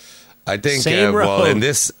 I think, Same well, in road.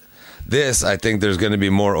 this, I think there's going to be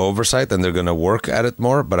more oversight and they're going to work at it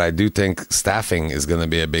more. But I do think staffing is going to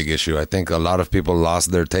be a big issue. I think a lot of people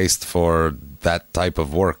lost their taste for that type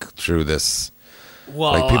of work through this.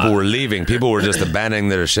 Well, Like people were leaving, people were just abandoning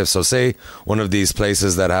their shifts. So say one of these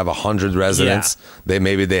places that have 100 residents,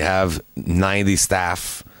 maybe they have 90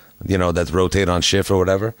 staff, that rotate on shift or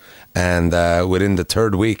whatever. And within the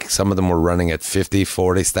third week, some of them were running at 50,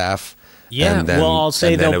 40 staff. yeah. And then, Well, I'll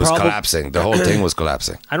say and then they'll it was probably. collapsing. The whole thing was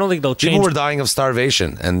collapsing. I don't think they'll change. People were dying of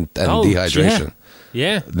starvation and Oh, dehydration.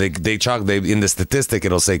 Yeah. They in the statistic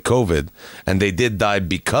it'll say COVID, and they did die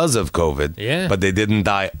because of COVID. Yeah. But they didn't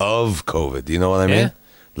die of COVID. You know what I mean? Yeah.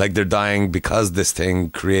 Like they're dying because this thing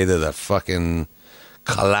created a fucking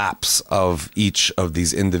collapse of each of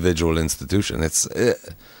these individual institutions.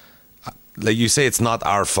 It's like you say, it's not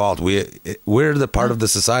our fault. We're the part of the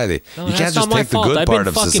society. No, you can't that's not just my take the fault. good I've part been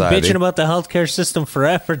of fucking society. bitching about the healthcare system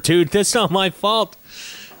forever, dude. That's not my fault.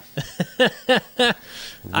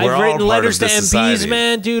 I've all written part letters of to the MPs, society.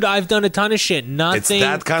 man, dude. I've done a ton of shit. Nothing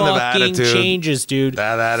that kind of fucking attitude. changes, dude.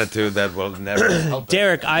 That attitude that will never help.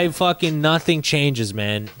 Derek, nothing changes,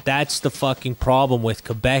 man. That's the fucking problem with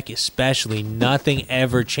Quebec, especially. Nothing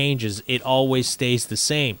ever changes. It always stays the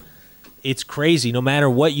same. It's crazy. No matter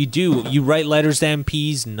what you do, you write letters to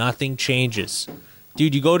MPs, nothing changes.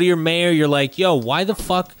 Dude, you go to your mayor, you're like, yo, why the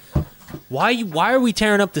fuck? Why are we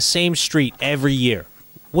tearing up the same street every year?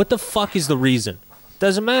 What the fuck is the reason?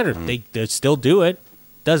 Doesn't matter. They still do it.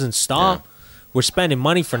 Doesn't stop. Yeah. We're spending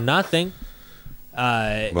money for nothing.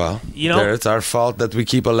 Well, it's our fault that we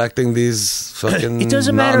keep electing these fucking It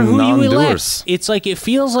doesn't matter who you elect. non-doers. It's like it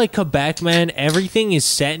feels like Quebec, man. Everything is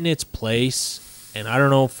set in its place, and I don't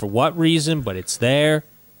know for what reason, but it's there,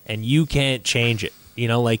 and you can't change it.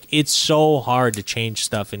 Like it's so hard to change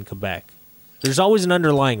stuff in Quebec. There's always an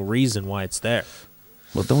underlying reason why it's there.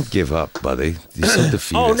 Well, don't give up, buddy. You're so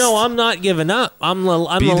defeatist. Oh no, I'm not giving up. I'm Be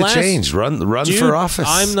the the last. change. Run Dude, for office.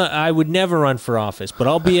 I would never run for office, but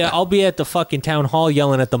I'll be at the fucking town hall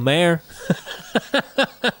yelling at the mayor.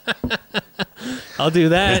 I'll do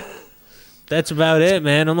that. That's about it,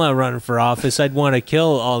 man. I'm not running for office. I'd want to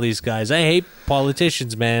kill all these guys. I hate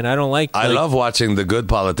politicians, man. I don't like. I love watching the good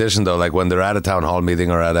politician though, like when they're at a town hall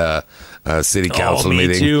meeting or at a city council me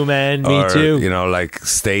meeting. too, man. Me or, too. Like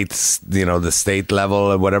states, the state level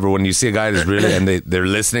or whatever. When you see a guy that's really and they're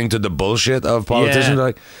listening to the bullshit of politicians,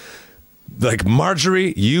 Yeah. like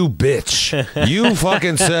Marjorie, you bitch. You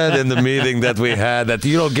fucking said in the meeting that we had that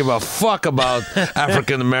you don't give a fuck about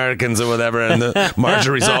African Americans or whatever. And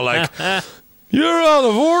Marjorie's all like, you're out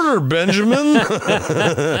of order, Benjamin.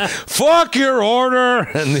 Fuck your order.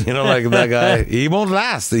 And, like that guy, he won't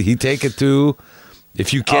last. He take it to,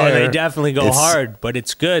 if you care. Oh, they definitely go it's- hard, but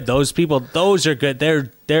it's good. Those people, those are good.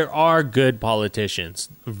 There are good politicians.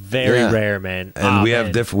 Very Yeah. rare, man. And we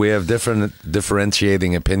have different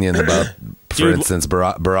differentiating opinions about, for Dude, instance,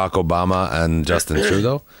 Barack Obama and Justin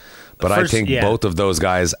Trudeau. But I First, think yeah. both of those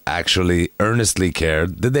guys actually earnestly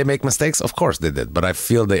cared. Did they make mistakes? Of course they did. But I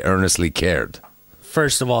feel they earnestly cared.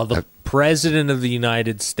 First of all, the president of the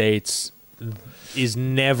United States is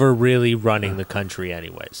never really running the country,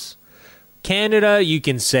 anyways. Canada, you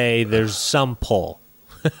can say there's some pull.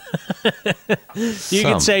 You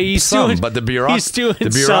can say he's doing, but the he's doing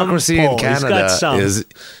bureaucracy some in pull. He's got Canada some. is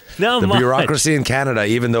Not the much. bureaucracy in Canada.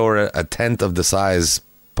 Even though we're a tenth of the size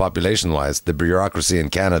population-wise, the bureaucracy in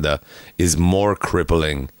Canada is more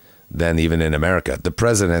crippling than even in America. The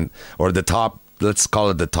president or the top, let's call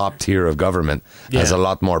it the top tier of government, has Yeah. a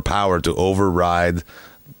lot more power to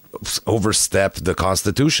overstep the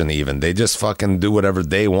Constitution. Even they just fucking do whatever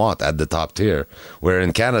they want at the top tier. Where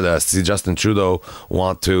in Canada, see Justin Trudeau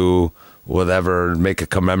want to whatever make a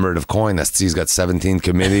commemorative coin. He's got 17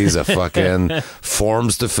 committees of fucking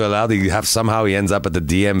forms to fill out. He ends up at the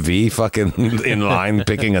DMV fucking in line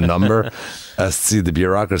picking a number. See, the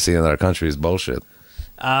bureaucracy in our country is bullshit.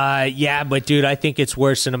 Yeah, but dude, I think it's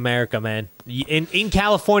worse in America, man. In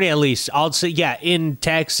California, at least, I'll say, yeah. In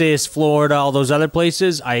Texas, Florida, all those other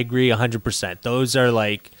places, I agree 100%. Those are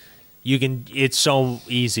like, it's so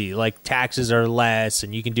easy. Like taxes are less,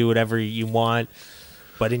 and you can do whatever you want.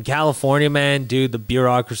 But in California, man, dude, the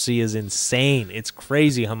bureaucracy is insane. It's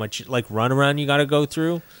crazy how much like runaround you got to go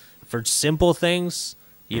through for simple things.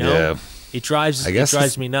 Yeah. It drives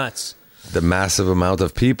me nuts. The massive amount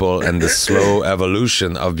of people and the slow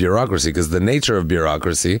evolution of bureaucracy, because the nature of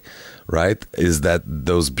bureaucracy, right, is that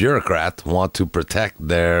those bureaucrats want to protect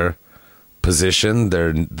their position,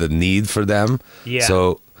 the need for them. Yeah.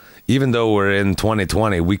 So even though we're in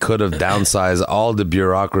 2020, we could have downsized all the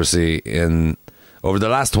bureaucracy in. Over the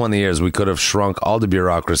last 20 years, we could have shrunk all the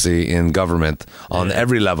bureaucracy in government on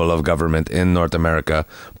every level of government in North America,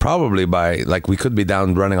 probably by, like, we could be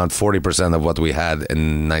down running on 40% of what we had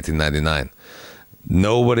in 1999.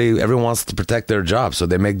 Everyone wants to protect their job, so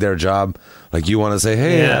they make their job, like, you want to say,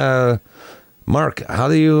 hey, Mark, how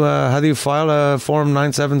do you file a Form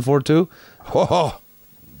 9742? Whoa,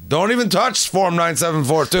 don't even touch Form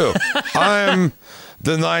 9742. I'm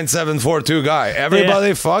the 9742 guy.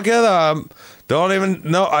 Everybody, fuck it. Don't even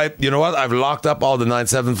you know what? I've locked up all the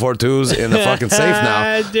 9742s in the fucking safe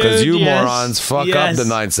now because you morons fuck up the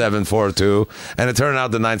 9742, and it turned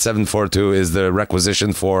out the 9742 is the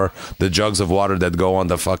requisition for the jugs of water that go on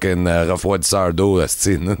the fucking refroidisseur d'eau.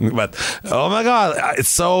 But oh my god, it's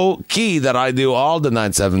so key that I do all the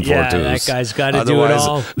 9742s. Yeah, that guy's got to do it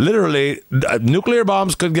all. Literally, nuclear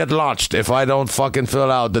bombs could get launched if I don't fucking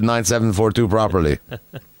fill out the 9742 properly.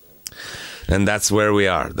 And that's where we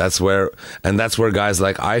are. That's where guys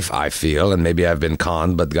like I feel, and maybe I've been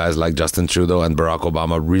conned, but guys like Justin Trudeau and Barack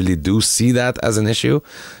Obama really do see that as an issue.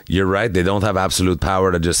 You're right. They don't have absolute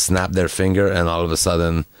power to just snap their finger and all of a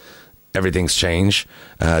sudden everything's changed.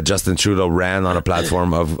 Justin Trudeau ran on a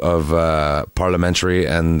platform of parliamentary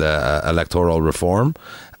and electoral reform.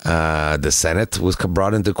 The Senate was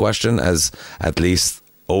brought into question as at least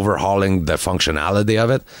overhauling the functionality of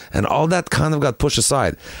it, and all that kind of got pushed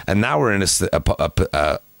aside. And now we're in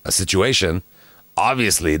a situation.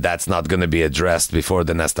 Obviously, that's not going to be addressed before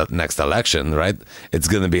the next election, right? It's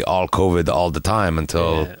going to be all COVID all the time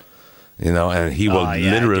until, and he will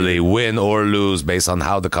literally win or lose based on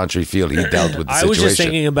how the country feel he dealt with the situation. I was just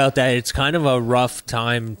thinking about that. It's kind of a rough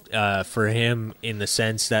time for him in the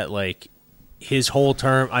sense that, like, his whole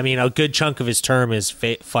term, I mean, a good chunk of his term is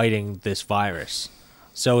fighting this virus.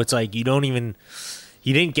 So it's like he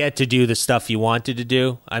didn't get to do the stuff he wanted to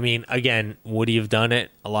do. I mean, again, would he have done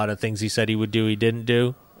it? A lot of things he said he would do, he didn't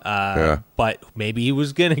do. But maybe he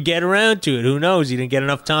was going to get around to it. Who knows? He didn't get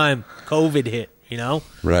enough time. COVID hit,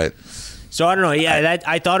 Right. So I don't know. Yeah,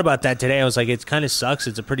 I thought about that today. I was like, it kind of sucks.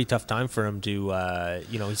 It's a pretty tough time for him to,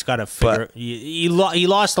 he's got to figure. He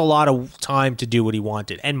lost a lot of time to do what he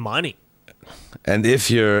wanted and money. And if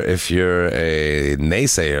you're a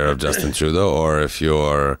naysayer of Justin Trudeau, or if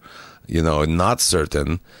you're, not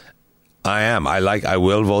certain, I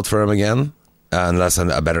will vote for him again unless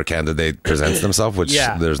a better candidate presents themselves, which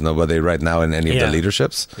there's nobody right now in any of the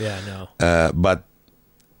leaderships. Yeah, no. But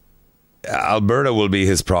Alberta will be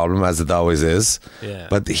his problem, as it always is. Yeah.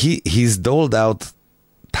 But he's doled out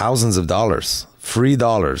thousands of dollars, free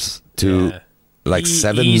dollars to. Yeah. Like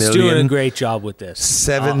 7 he's million. He's doing a great job with this.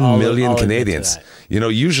 7 million Canadians.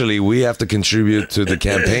 Usually we have to contribute to the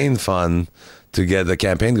campaign fund to get the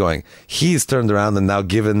campaign going. He's turned around and now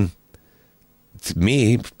given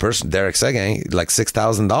me, Derek Seguin, like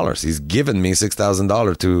 $6,000. He's given me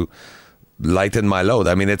 $6,000 to lighten my load.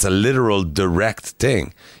 I mean, it's a literal direct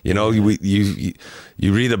thing. You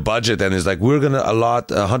read a budget and it's like, we're going to allot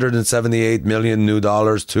 $178 million new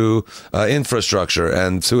dollars to infrastructure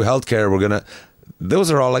and to healthcare. We're going to.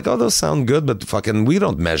 Those are all like, oh, those sound good, but fucking, we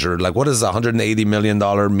don't measure. Like, what does $180 million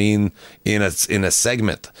mean in a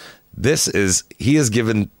segment? He has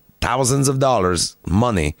given thousands of dollars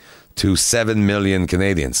money to 7 million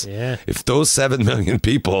Canadians. Yeah. If those 7 million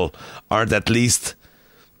people aren't at least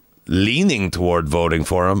leaning toward voting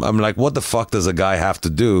for him, I'm like, what the fuck does a guy have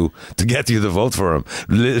to do to get you to vote for him?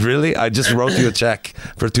 Really? I just wrote you a check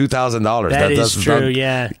for $2,000. That is true,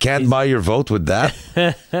 yeah. Can't buy your vote with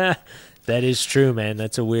that. That is true, man.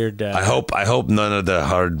 That's a weird. I hope none of the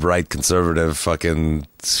hard right conservative fucking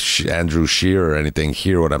Andrew Scheer or anything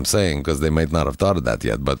hear what I'm saying, because they might not have thought of that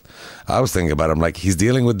yet. But I was thinking about it. I'm like, he's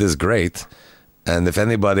dealing with this great, and if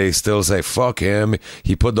anybody still say fuck him,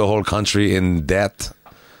 he put the whole country in debt,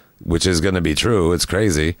 which is going to be true. It's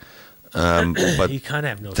crazy. But you kind of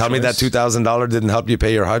have no. Tell me that $2,000 didn't help you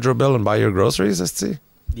pay your hydro bill and buy your groceries. Let's see.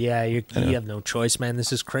 Yeah, you have no choice, man.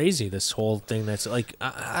 This is crazy. This whole thing that's like,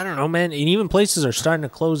 I don't know, man. And even places are starting to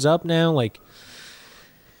close up now. Like,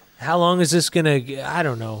 how long is this going to, I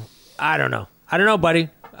don't know, buddy.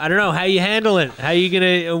 I don't know. How you handling it? How you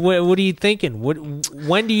going to, what are you thinking?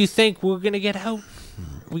 When do you think we're going to get out?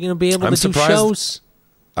 We're going to be able to do shows?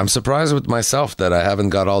 I'm surprised with myself that I haven't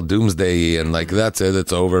got all doomsday and like, that's it.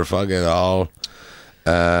 It's over. Fuck it all.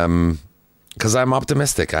 Because I'm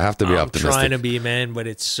optimistic. I have to be optimistic. I'm trying to be, man, but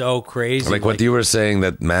it's so crazy. Like what you were saying,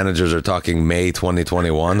 that managers are talking May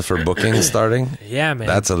 2021 for bookings starting. Yeah, man.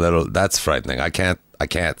 That's frightening. I can't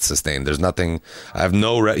sustain. There's nothing. I have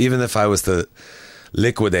no. Even if I was to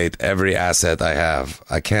liquidate every asset I have,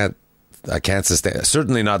 I can't I can't sustain.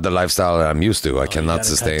 Certainly not the lifestyle that I'm used to. I cannot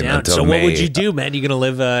sustain until So May. what would you do, man? You gonna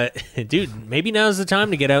live, dude? Maybe now's the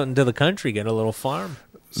time to get out into the country, get a little farm.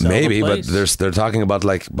 Sell Maybe, the but place. they're talking about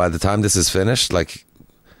like by the time this is finished, like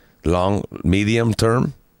medium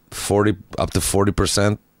term, 40 up to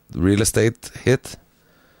 40% real estate hit.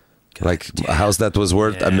 Like a house that was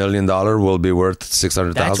worth $1 million will be worth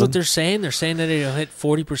 $600,000. That's what they're saying. They're saying that it'll hit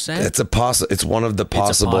 40%. It's one of the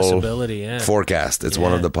possible possibility, yeah. forecast. It's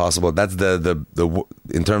one of the possible. That's the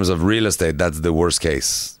in terms of real estate. That's the worst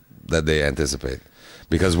case that they anticipate,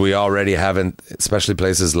 because we already haven't, especially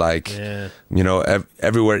places like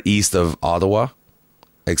everywhere east of Ottawa,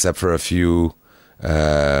 except for a few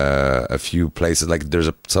places. Like there's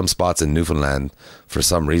some spots in Newfoundland for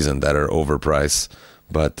some reason that are overpriced.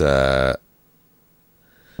 But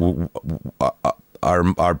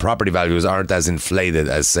our property values aren't as inflated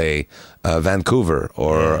as, say, Vancouver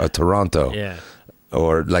or Toronto,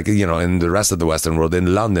 or like in the rest of the Western world,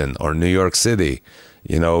 in London or New York City,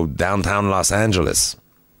 downtown Los Angeles.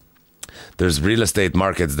 There's real estate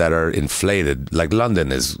markets that are inflated. Like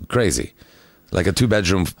London is crazy. Like a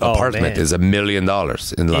 2-bedroom apartment is $1 million in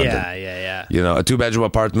London. Yeah. A 2-bedroom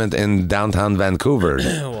apartment in downtown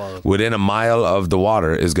Vancouver, within a mile of the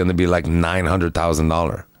water, is going to be like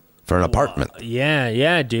 $900,000 for an apartment.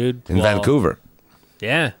 Yeah, dude. In Vancouver.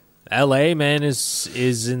 Yeah. LA, man, is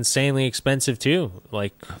insanely expensive too.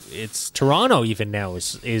 Like it's Toronto even now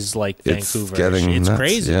is like Vancouver. It's nuts,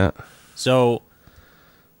 crazy. Yeah. So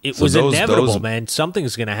it was inevitable, man.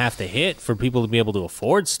 Something's going to have to hit for people to be able to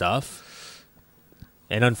afford stuff.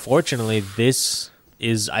 And unfortunately, this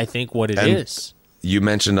is, I think, what it is. You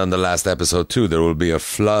mentioned on the last episode, too, there will be a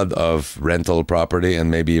flood of rental property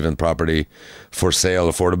and maybe even property for sale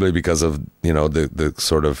affordably because of, the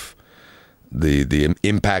sort of the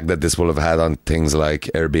impact that this will have had on things like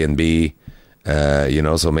Airbnb.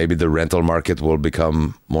 So maybe the rental market will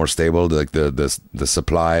become more stable. Like the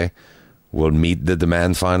supply will meet the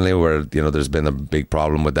demand finally, where there's been a big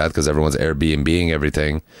problem with that because everyone's Airbnb-ing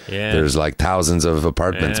everything. Yeah. There's like thousands of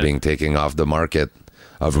apartments being taken off the market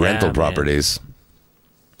of rental properties.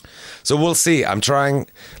 So we'll see. I'm trying.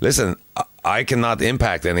 Listen, I cannot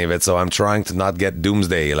impact any of it, so I'm trying to not get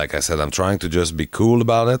doomsday. Like I said, I'm trying to just be cool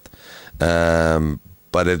about it.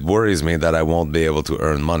 But it worries me that I won't be able to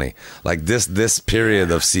earn money. Like this period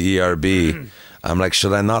of CERB. I'm like,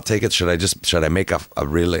 should I not take it? Should I make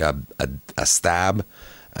a stab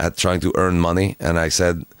at trying to earn money? And I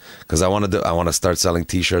said, because I want to start selling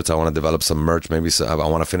T-shirts. I want to develop some merch. Maybe I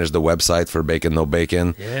want to finish the website for Bacon No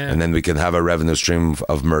Bacon, and then we can have a revenue stream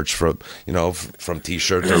of merch from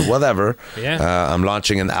T-shirt or whatever. I'm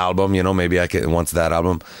launching an album. Maybe I can once that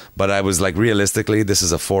album. But I was like, realistically, this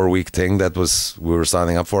is a 4-week thing we were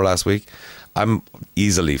signing up for last week. I'm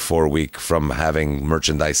easily 4 weeks from having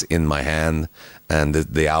merchandise in my hand and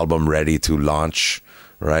the album ready to launch,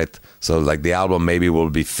 right? So like the album maybe will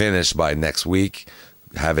be finished by next week,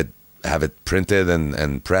 have it printed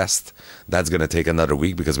and pressed. That's going to take another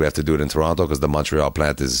week because we have to do it in Toronto because the Montreal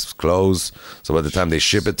plant is closed. So by the time they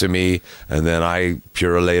ship it to me and then I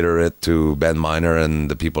purelator it to Ben Miner and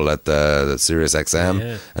the people at the Sirius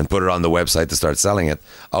XM and put it on the website to start selling it,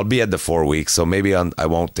 I'll be at the 4 weeks. So maybe I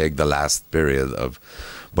won't take the last period of.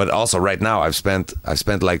 But also right now I've spent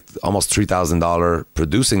like almost $3,000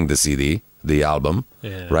 producing the CD. The album,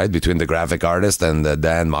 right? Between the graphic artist and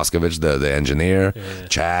Dan Moskovich, the engineer,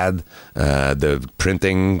 Chad, the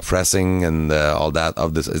printing, pressing, and all that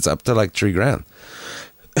of this, it's up to like $3,000.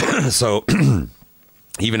 So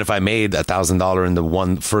even if I made $1,000 in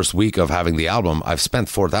the first week of having the album, I've spent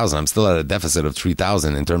 $4,000. I'm still at a deficit of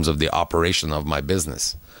 $3,000 in terms of the operation of my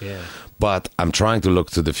business. Yeah. But I'm trying to look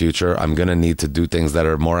to the future. I'm going to need to do things that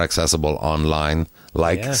are more accessible online,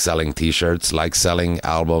 like selling T-shirts, like selling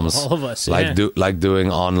albums. All of us, like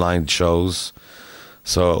doing online shows.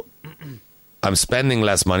 So I'm spending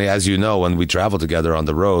less money. As you know, when we travel together on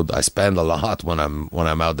the road, I spend a lot when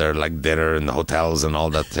I'm out there, like dinner and hotels and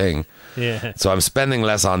all that thing. Yeah. So I'm spending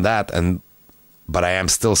less on that, but I am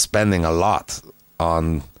still spending a lot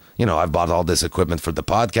on. I bought all this equipment for the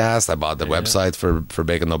podcast. I bought the website for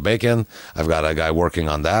Bacon No Bacon. I've got a guy working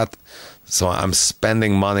on that. So I'm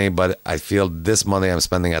spending money, but I feel this money I'm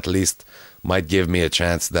spending at least might give me a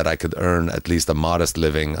chance that I could earn at least a modest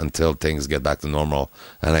living until things get back to normal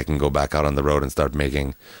and I can go back out on the road and start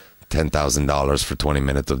making $10,000 for 20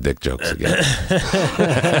 minutes of dick jokes again.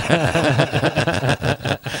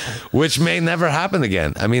 Which may never happen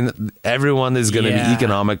again. I mean, everyone is going to be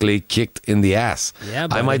economically kicked in the ass. Yeah,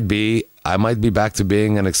 I might be back to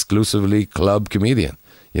being an exclusively club comedian,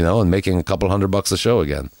 and making a couple $100 a show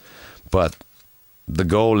again. But the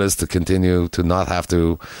goal is to continue to not have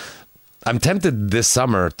to I'm tempted this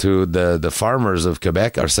summer to the farmers of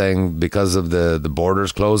Quebec are saying because of the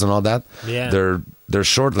borders closed and all that, they're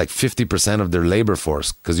short like 50% of their labor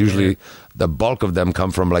force because usually the bulk of them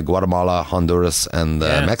come from like Guatemala, Honduras, and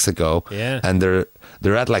Mexico, and they're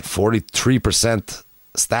at like 43%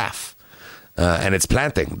 staff, and it's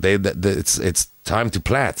planting. It's time to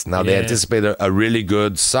plant now. They anticipate a really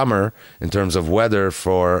good summer in terms of weather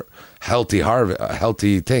for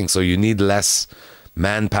healthy things. So you need less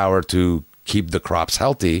manpower to keep the crops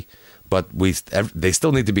healthy, but they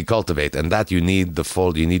still need to be cultivated, and that you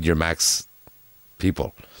need your max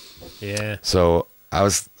people. Yeah. So I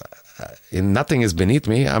was nothing is beneath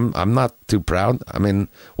me. I'm not too proud. I mean,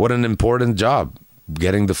 what an important job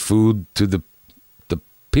getting the food to the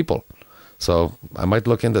people. So I might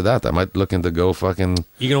look into that. I might look into go fucking.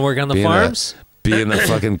 You gonna work on the farms? Being a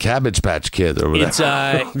fucking Cabbage Patch Kid or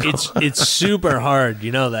whatever. It's super hard.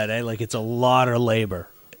 You know that, eh? Like it's a lot of labor.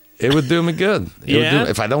 It would do me good.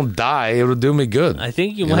 If I don't die, it would do me good. I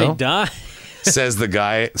think you might die. says the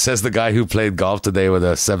guy who played golf today with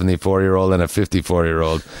a 74-year-old and a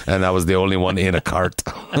 54-year-old, and I was the only one in a cart.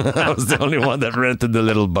 I was the only one that rented the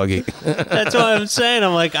little buggy. That's what I'm saying.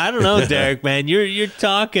 I'm like, I don't know, Derek, man. You're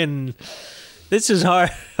talking. This is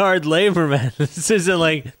hard labor, man. This isn't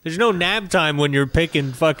like, there's no nap time when you're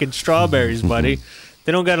picking fucking strawberries, buddy.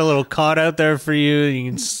 They don't got a little cot out there for you.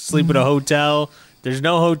 You can sleep at a hotel. There's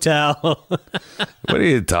no hotel. What are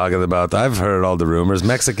you talking about? I've heard all the rumors.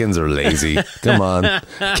 Mexicans are lazy. Come on.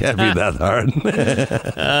 Can't be that hard.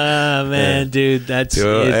 Man, dude,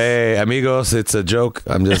 hey, amigos, it's a joke.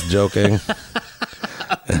 I'm just joking.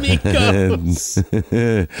 Amigos.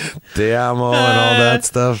 Te amo and all that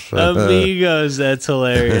stuff. Amigos, that's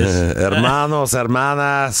hilarious. Hermanos,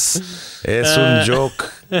 hermanas, es un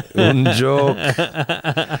joke. Un joke.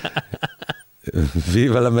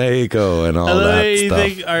 Viva la Mexico and all that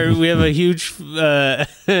stuff. We have a huge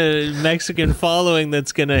Mexican following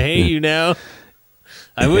that's going to hate you now.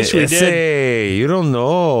 I wish we did. Hey, you don't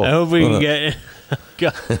know. I hope we can get...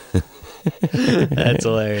 That's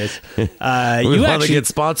hilarious. We want to get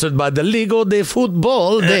sponsored by the Liga de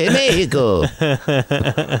Fútbol de México.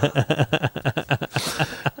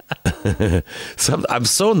 I'm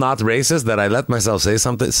so not racist that I let myself say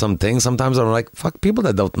some things. Sometimes I'm like, fuck, people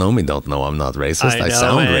that don't know me don't know I'm not racist. I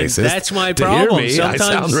sound racist. That's my problem. To hear me, sometimes,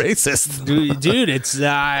 I sound racist. Dude, it's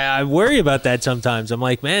I worry about that sometimes. I'm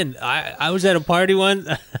like, man, I was at a party once.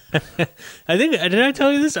 Did I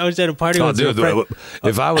tell you this? I was at a party once. Dude,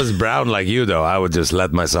 if I was brown like you, though, I would just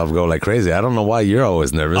let myself go like crazy. I don't know why you're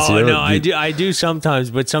always nervous. I do sometimes,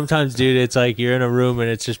 but sometimes, dude, it's like you're in a room and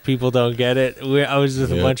it's just people don't get it. I was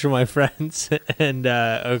with a bunch of my friends and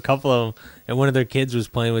a couple of them, and one of their kids was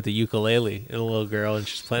playing with the ukulele, a little girl, and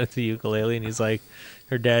she's playing with the ukulele, and he's like,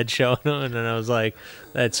 her dad showing him, and then I was like,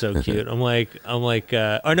 that's so cute. I'm like,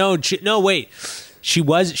 wait. She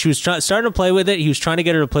was starting to play with it. He was trying to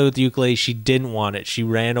get her to play with the ukulele. She didn't want it. She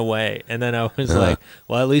ran away. And then I was like,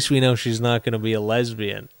 well, at least we know she's not going to be a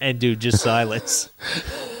lesbian. And dude, just silence.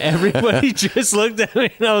 Everybody just looked at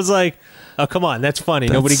me, and I was like, oh, come on. That's funny.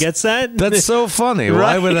 Nobody gets that? That's so funny. Right?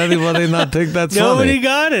 Why would anybody not think that's funny? Nobody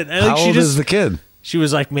got it. How old is the kid? She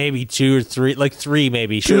was like maybe 2 or 3, like 3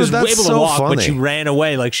 maybe. She was able to walk, but she ran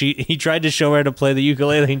away. Like he tried to show her how to play the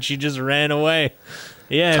ukulele, and she just ran away.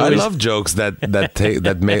 Yeah, I love jokes that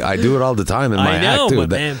make. I do it all the time in my act too. But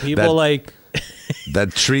man, people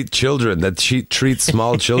that treat children, treat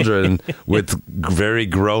small children with very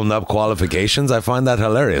grown up qualifications. I find that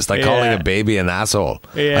hilarious. Like calling a baby an asshole.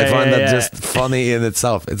 I find that just funny in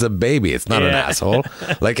itself. It's a baby. It's not an asshole.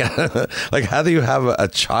 Like how do you have a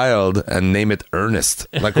child and name it Ernest?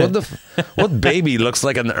 Like what baby looks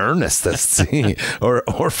like an Ernest?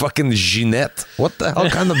 or fucking Jeanette. What the hell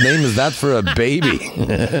kind of name is that for a baby?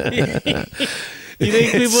 You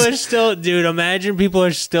think people are still, dude? Imagine people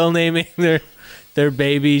are still naming their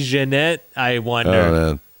baby Jeanette. I wonder. Oh,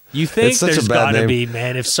 man. You think there's got to be,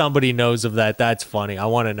 man? If somebody knows of that, that's funny. I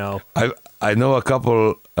want to know. I know a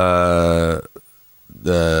couple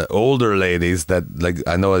the older ladies that, like,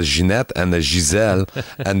 I know a Jeanette and a Giselle,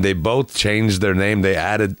 and they both changed their name. They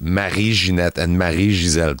added Marie Jeanette and Marie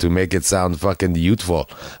Giselle to make it sound fucking youthful.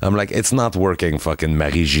 I'm like, it's not working, fucking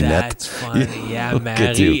Marie Jeanette. That's funny. Yeah,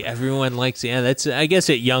 Marie. Everyone likes. Yeah, that's. I guess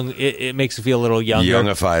it makes it feel a little younger.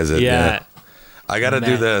 Youngifies it. Yeah. I gotta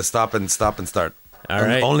do the stop and start. All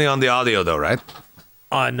right. Only on the audio though, right?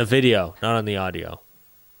 On the video, not on the audio.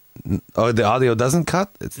 Oh, the audio doesn't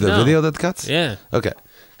cut? It's the video that cuts? Yeah. Okay.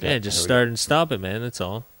 Yeah, just start and stop it, man. That's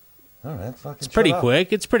all. All right. Fucking it's pretty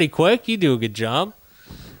quick. It's pretty quick. You do a good job.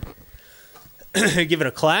 Give it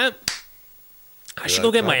a clap. I should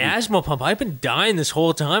go get my asthma pump. I've been dying this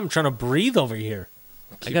whole time trying to breathe over here.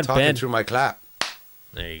 Keep I got talking bed. through my clap.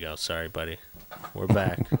 There you go. Sorry, buddy. We're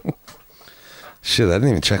back. Shit, I didn't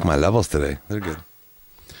even check my levels today. They're good.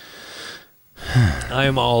 I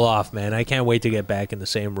am all off, man. I can't wait to get back in the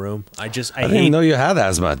same room. I didn't hate. even know you had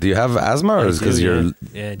asthma. Do you have asthma, or is it because do, you're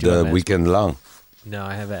yeah, I do have the asthma. weekend lung? No,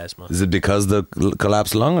 I have asthma. Is it because the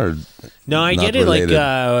collapsed lung, or No, I not get it related?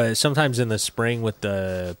 like sometimes in the spring with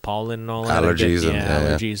the pollen and all that. Allergies I get,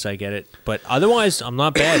 allergies. I get it, but otherwise, I'm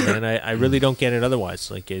not bad, man. I really don't get it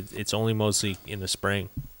otherwise. Like it's only mostly in the spring.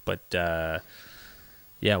 But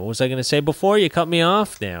yeah, what was I going to say before you cut me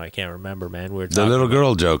off? Now I can't remember, man. We were the talking little about-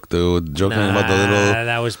 girl joke, dude, joking about the little.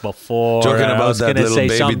 That was before. Joking I about was that gonna little say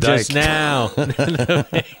baby something dyke. just now. The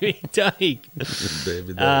baby dyke.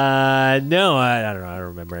 Baby No, I don't know. I don't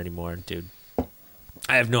remember anymore, dude.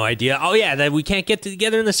 I have no idea. Oh yeah, that we can't get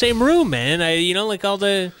together in the same room, man. Like all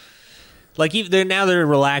the, like even they're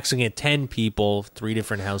relaxing at 10 people, 3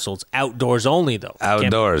 different households, outdoors only though.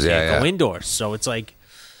 Outdoors, can't go yeah. indoors. So it's like,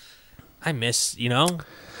 I miss,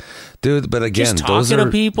 Dude, but again, just those talking are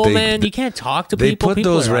to people, they, man. You can't talk to They people. put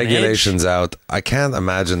People those are on edge. regulations out. I can't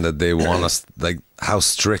imagine that they want us like how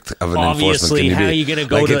strict of an Obviously, enforcement how can you be? you gonna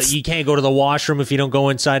go Like, to? it's- You can't go to the washroom if you don't go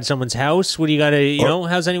inside someone's house. What do you got to?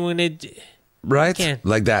 How's anyone gonna? right can't.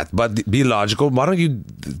 like that, but be logical. Why don't you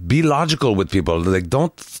be logical with people? Like,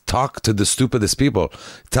 don't talk to the stupidest people.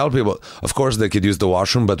 Tell people, of course they could use the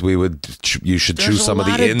washroom, but you should choose There's somebody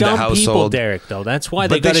a lot of in the dumb people, household. Derek. Though that's why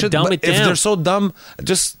they But got to should- dumb but it down. If they're so dumb,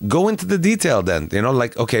 just go into the detail then.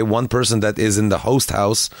 Like, okay, one person that is in the host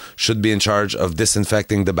house should be in charge of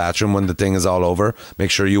disinfecting the bathroom when the thing is all over.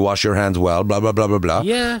 Make sure you wash your hands well, blah, blah, blah, blah, blah.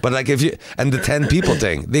 Yeah. But like and the 10 people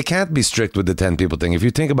thing, they can't be strict with the 10 people thing. If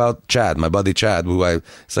you think about Chad, my buddy Chad,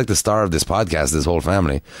 it's like the star of this podcast, this whole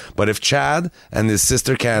family. But if Chad and his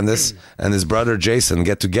sister Candace and his brother Jason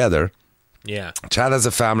get together, yeah, Chad has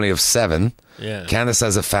a family of 7. Yeah. Candace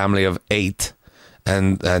has a family of 8.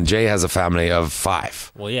 And Jay has a family of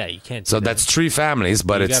 5. well, yeah, you can't. So do that's 3 families,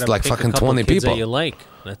 but You it's gotta like pick a fucking couple 20 kids people. that you like.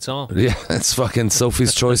 That's all. Yeah, it's fucking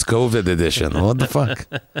Sophie's Choice COVID edition. What the fuck?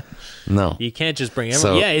 No. You can't just bring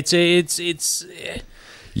everyone. So- Yeah, it's.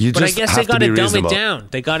 You But I just guess have they got to to be dumb reasonable. it down.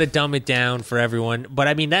 They got to dumb it down for everyone. But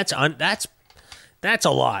I mean, that's a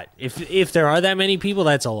lot. If there are that many people,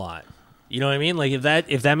 that's a lot. You know what I mean? Like if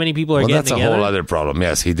that many people are Well, getting that's a together, whole other problem.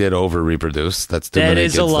 Yes, he did over reproduce. That's too that many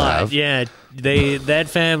is kids a to lot. have. Yeah, that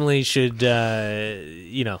family should,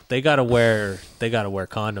 they got to wear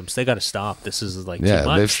condoms. They got to stop. This is like Yeah, too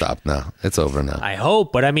much. they've stopped now. It's over now. I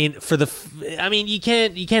hope, but I mean, you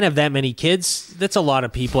can't have that many kids. That's a lot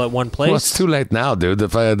of people at one place. Well, it's too late now, dude.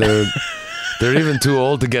 They're even too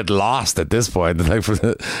old to get lost at this point. Like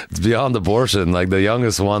it's beyond abortion. Like the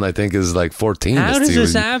youngest one, I think, is like 14. How does It's this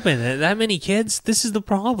even- happen? That many kids? This is the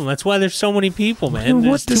problem. That's why there's so many people, man. What?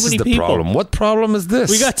 There's too This is many the people. problem. What problem is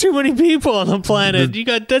this? We got too many people on the planet.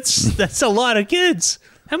 That's a lot of kids.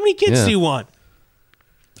 How many kids Yeah. do you want?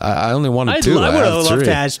 I only wanted I 2. would I have have loved 3.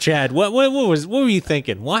 to ask Chad. What were you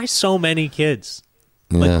thinking? Why so many kids?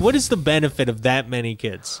 Yeah. Like, what is the benefit of that many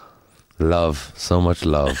kids? Love, so much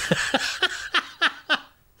love.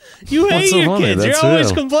 You hate What's so your funny? kids. That's You're always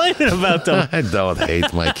real. complaining about them. I don't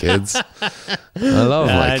hate my kids. I love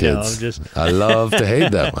my I know, kids. I'm just- I love to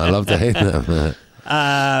hate them. I love to hate them.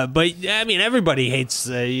 But I mean, everybody hates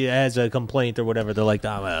has a complaint or whatever. They're like,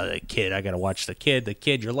 "Oh, the kid. I gotta watch the kid. The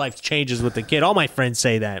kid. Your life changes with the kid." All my friends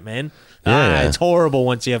say that, man. Yeah. It's horrible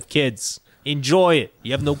once you have kids. Enjoy it.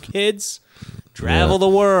 You have no kids. Travel the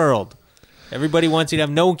world. Everybody wants you to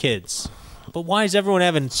have no kids. But why is everyone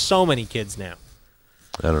having so many kids now?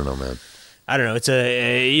 I don't know, man. I don't know. It's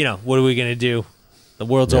what are we gonna do? The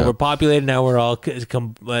world's overpopulated. Now we're all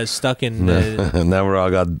stuck in Now we're all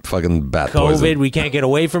got fucking bat COVID. poison. We can't get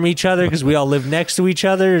away from each other because we all live next to each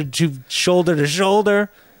other, shoulder to shoulder.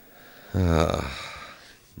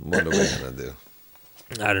 What are we gonna do?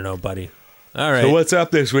 I don't know, buddy. All right. So what's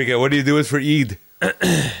up this weekend? What are you doing for Eid? Now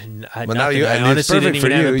now I and it's honestly didn't perfect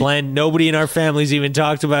even for have you. it planned. Nobody in our family's even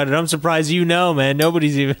talked about it. I'm surprised man.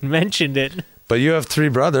 Nobody's even mentioned it. But you have 3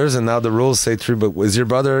 brothers, and now the rules say 3. But is your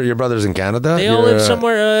brother's in Canada? They all live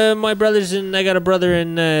somewhere. My brother's I got a brother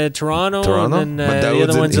in Toronto. Toronto? And then But the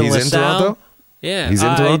other one's in he's in LaSalle. Toronto? Yeah. He's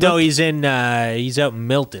in Toronto? No, he's out in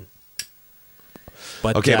Milton.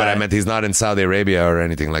 But, Okay, but I meant he's not in Saudi Arabia or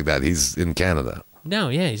anything like that. He's in Canada. No,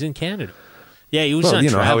 yeah, he's in Canada. Yeah, he was Well, not you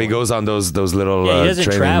know how he traveling. goes on those little Yeah, he doesn't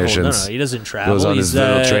training travel. missions. No, he doesn't travel. Goes on He's, his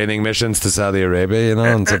little training missions to Saudi Arabia, you know,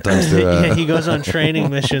 and sometimes to. yeah, he goes on training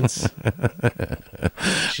missions.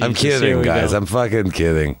 I'm Jesus, here kidding, we guys. go. I'm fucking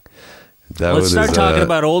kidding. Let's start talking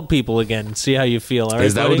about old people again and see how you feel. All right,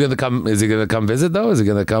 is that buddy? going to come? Is he going to come visit though? Is he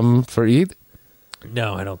going to come for Eid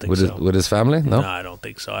No, I don't think with so. with his family? No. No, I don't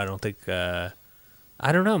think so. I don't think.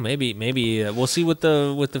 I don't know. Maybe we'll see what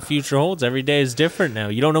the future holds. Every day is different now.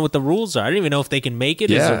 You don't know what the rules are. I don't even know if they can make it.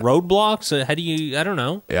 Is Yeah. it roadblocks? How do you? I don't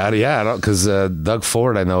know. Yeah, because Doug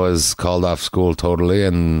Ford, I know, is called off school totally,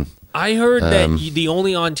 and I heard that the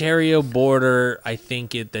only Ontario border I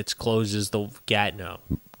think that's closed is the Gatineau.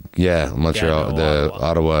 yeah, Montreal, Gatineau,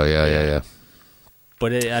 Ottawa, yeah.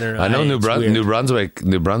 But I don't know. I know It's weird.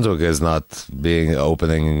 New Brunswick is not being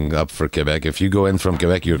opening up for Quebec. If you go in from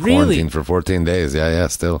Quebec, you're Really? quarantined for 14 days. Yeah,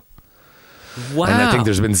 still. Wow. And I think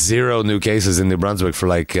there's been 0 new cases in New Brunswick for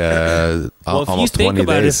like well, if you almost think 20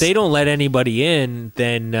 about days. it, if they don't let anybody in,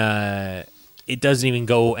 then it doesn't even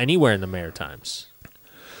go anywhere in the Maritimes.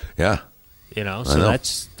 Yeah. You know, I so know.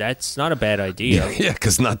 that's not a bad idea. Yeah,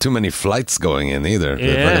 because not too many flights going in either.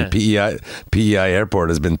 Yeah. The fucking PEI airport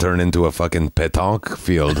has been turned into a fucking pétanque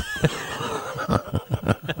field.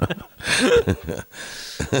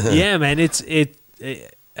 Yeah, man,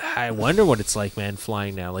 I wonder what it's like, man,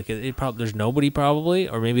 flying now. Like it probably there's nobody probably,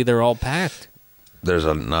 or maybe they're all packed. There's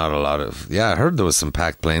not a lot of. Yeah, I heard there was some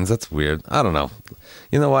packed planes. That's weird. I don't know.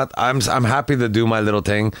 You know what? I'm happy to do my little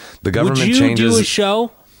thing. The government Would you changes. do a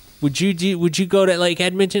show? Would you go to like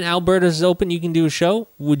Edmonton? Alberta's open. You can do a show.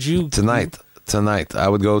 Would you Tonight, I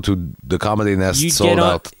would go to the Comedy Nest, You'd sold get on-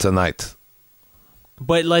 out tonight.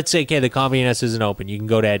 But let's say, okay, the Comedy Nest isn't open. You can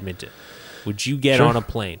go to Edmonton. Would you get Sure. on a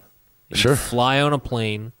plane? You'd Sure. Fly on a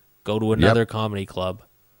plane, go to another comedy club.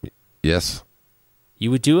 Yes, You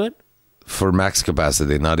would do it? for max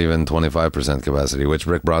capacity, not even 25% capacity, which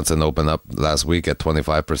Rick Bronson opened up last week at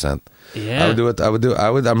 25%. Yeah. I would do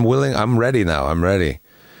it. I'm willing. I'm ready now. I'm ready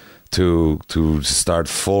to start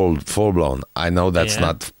full blown. I know that's Yeah.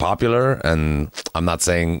 not popular, and I'm not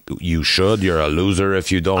saying you should. You're a loser if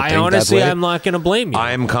you don't I think honestly, that way. I'm not going to blame you.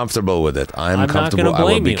 I'm comfortable with it. I'm not comfortable. gonna I will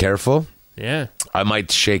blame be you. careful. Yeah. I might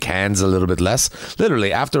shake hands a little bit less.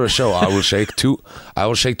 Literally, after a show, I will shake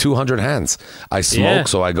 200 hands. I smoke, Yeah.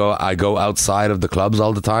 so I go outside of the clubs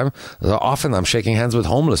all the time. So often, I'm shaking hands with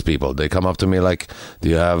homeless people. They come up to me like, "Do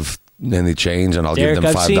you have any change?" And I'll Derek, give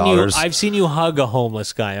them $5. I've seen you hug a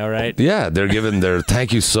homeless guy, all right? Yeah, they're giving their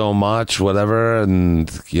thank you so much, whatever, and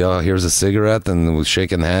here's a cigarette, and we're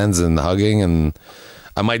shaking hands and hugging, and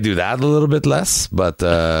I might do that a little bit less, but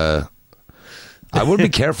I would be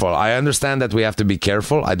careful. I understand that we have to be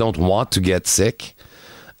careful. I don't want to get sick.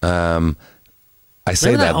 I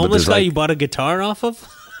say Remember that but homeless there's guy like- you bought a guitar off of?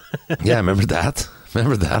 yeah, remember that?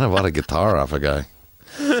 Remember that? I bought a guitar off a guy.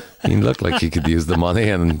 He looked like he could use the money,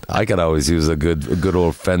 and I could always use a good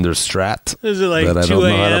old Fender Strat. Is it like that I 2 don't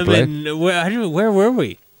know how to a.m. play. and where were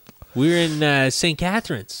we? We were in St.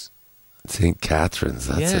 Catharines. St. Catharines,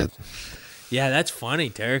 that's Yeah. it. Yeah, that's funny.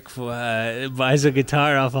 Derek buys a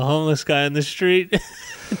guitar off a homeless guy on the street,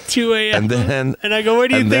 2 a.m. And I go, where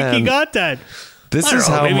do you and think he then- got that? This I don't is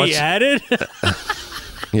know, how maybe much. he had it.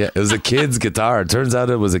 Yeah, it was a kid's guitar. It turns out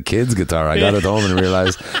it was a kid's guitar. I got it home and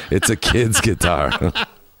realized it's a kid's guitar. Anyway.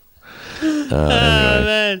 Oh,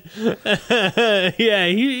 man. Yeah,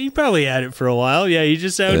 he probably had it for a while. Yeah, he's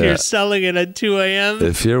just out Yeah. here selling it at 2 a.m.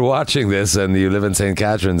 If you're watching this and you live in St.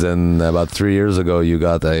 Catharines, and about 3 years ago you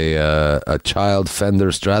got a child Fender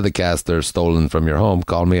Stratocaster stolen from your home,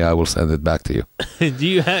 call me. I will send it back to you. Do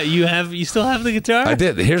you still have the guitar? I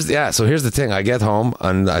did. So here's the thing. I get home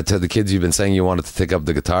and I tell the kids, "You've been saying you wanted to take up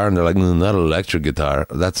the guitar," and they're like, "Not an electric guitar."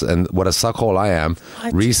 And what a suckhole I am.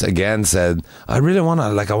 What? Reese again said, "I really want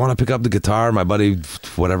to pick up the guitar. My buddy,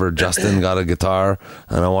 whatever, Justin got a guitar,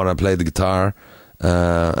 and I want to play the guitar."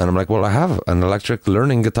 And I'm like, "Well, I have an electric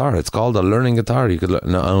learning guitar. It's called a learning guitar. You could no,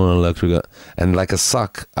 I don't want an electric." And like a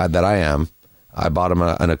suck that I am, I bought him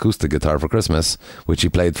an acoustic guitar for Christmas, which he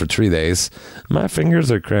played for 3 days. My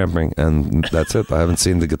fingers are cramping, and that's it. I haven't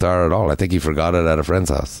seen the guitar at all. I think he forgot it at a friend's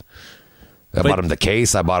house. I bought him the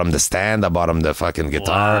case. I bought him the stand. I bought him the fucking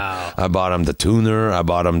guitar. Wow. I bought him the tuner. I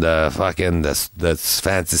bought him the fucking the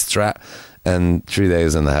fancy Strat. And 3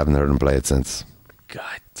 days, and I haven't heard him play it since.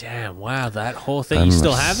 God damn! Wow, that whole thing. You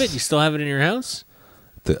still have it? You still have it in your house?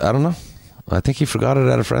 I don't know. I think he forgot it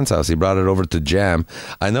at a friend's house. He brought it over to jam.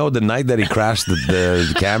 I know the night that he crashed the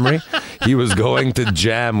Camry, he was going to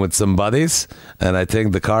jam with some buddies, and I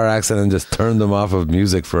think the car accident just turned him off of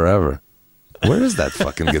music forever. Where is that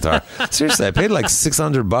fucking guitar? Seriously, I paid like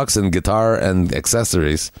 $600 in guitar and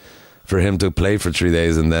accessories for him to play for 3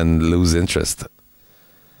 days and then lose interest.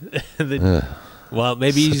 Well,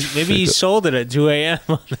 maybe he sold it at 2 a.m.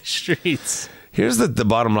 on the streets. Here's the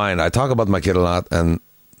bottom line. I talk about my kid a lot, and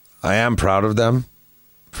I am proud of them,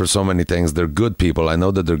 for so many things. They're good people. I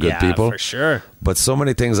know that they're good people. for sure. But so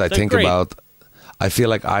many things I think great. about, I feel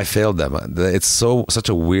like I failed them. It's such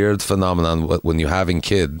a weird phenomenon when you're having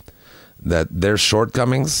kid, that their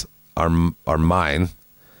shortcomings are mine,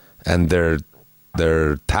 and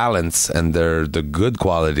their talents and the good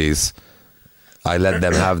qualities, I let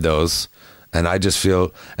them have those, and I just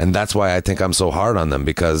feel, and that's why I think I'm so hard on them,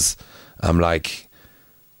 because I'm like,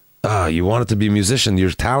 you wanted to be a musician,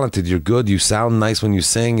 you're talented, you're good, you sound nice when you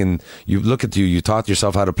sing, and you taught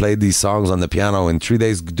yourself how to play these songs on the piano in 3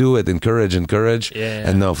 days, do it, encourage, yeah.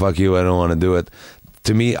 and no, fuck you, I don't want to do it.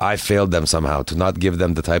 To me, I failed them somehow, to not give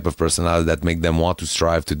them the type of personality that make them want to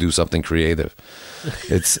strive to do something creative.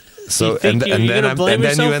 It's so, and then you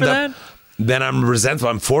end up. Then I'm resentful.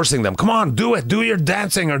 I'm forcing them. Come on, do it. Do your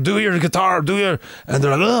dancing or do your guitar. And they're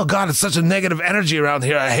like, oh God, it's such a negative energy around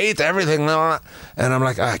here. I hate everything. And I'm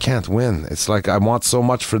like, I can't win. It's like I want so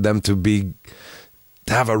much for them to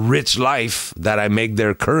have a rich life that I make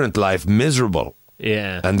their current life miserable.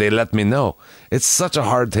 Yeah. And they let me know. It's such a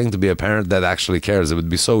hard thing to be a parent that actually cares. It would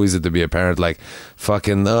be so easy to be a parent like,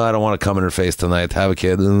 fucking, I don't want to come in her face tonight, have a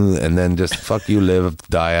kid, and then just fuck you, live,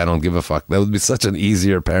 die, I don't give a fuck. That would be such an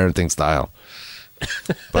easier parenting style.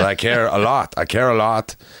 But I care a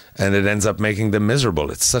lot. And it ends up making them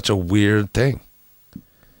miserable. It's such a weird thing.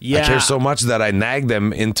 Yeah. I care so much that I nag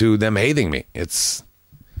them into them hating me. It's...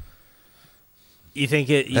 You think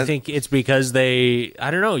it's because they?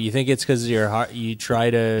 I don't know. You think it's because you try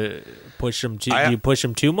to push them you push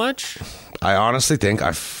them too much? I honestly think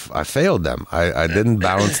I failed them. I didn't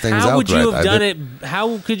balance things out right. How would you have done it?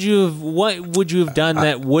 How could you have? What would you have done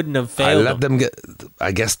that wouldn't have failed? I let them get,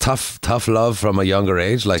 I guess, tough love from a younger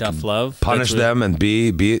age. Like tough love. Punish them and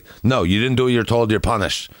be. No, you didn't do what you're told. You're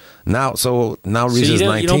punished. Now Reese is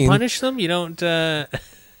 19. You don't punish them. You don't.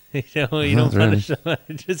 You don't punish them.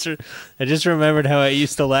 I just remembered how I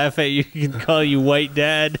used to laugh at you and call you white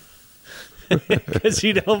dad because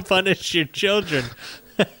you don't punish your children.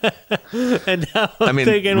 And now I'm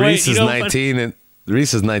thinking, Reese wait, is 19 and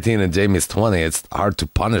Reese is 19 and Jamie's 20. It's hard to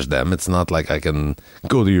punish them. It's not like I can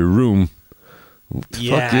go to your room.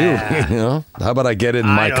 Yeah. Fuck you. How about I get in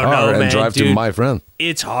my car and drive to my friend?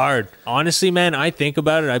 It's hard. Honestly, man, I think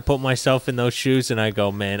about it. I put myself in those shoes and I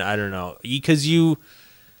go, man, I don't know. Because you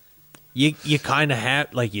kind of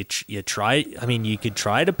have, like, you try. I mean, you could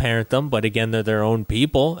try to parent them, but again, they're their own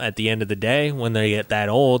people at the end of the day. When they get that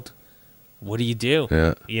old, what do you do?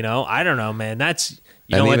 Yeah. I don't know, man. That's,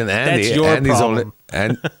 even Andy, that's your Andy's problem. I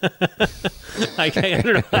don't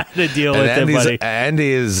know how to deal with it, buddy.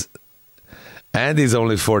 Andy's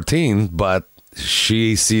only 14, but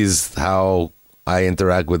she sees how I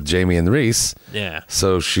interact with Jamie and Reese. Yeah.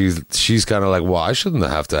 So she's kind of like, well, I shouldn't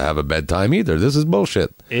have to have a bedtime either. This is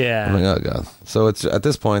bullshit. Yeah. I'm like, oh God. So it's at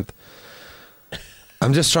this point,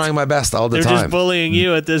 I'm just trying my best all the time. They're just bullying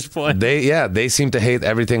you at this point. They seem to hate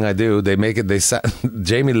everything I do.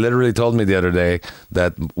 Jamie literally told me the other day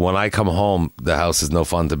that when I come home, the house is no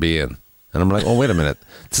fun to be in. And I'm like, oh, wait a minute.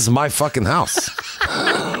 This is my fucking house.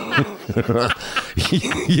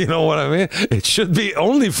 You know what I mean? It should be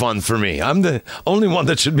only fun for me. I'm the only one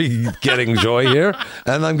that should be getting joy here,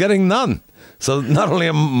 and I'm getting none. So not only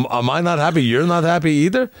am I not happy, you're not happy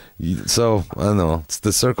either. So I don't know. It's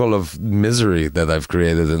the circle of misery that I've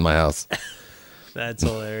created in my house. That's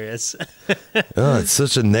hilarious. It's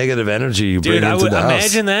such a negative energy you bring into the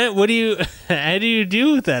house. Imagine that. How do you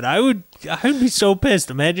deal with that? I would be so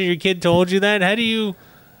pissed. Imagine your kid told you that.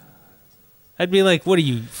 I'd be like, what are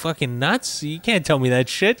you, fucking nuts? You can't tell me that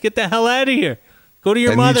shit. Get the hell out of here. Go to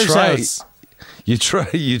your mother's house. You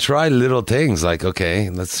try little things like, okay,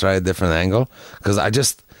 let's try a different angle. Because I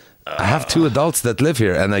have two adults that live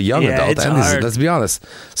here and a young adult. It's and hard. let's be honest.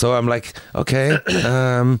 So I'm like, okay,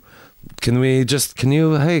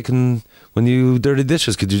 when you dirty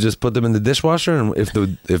dishes, could you just put them in the dishwasher? And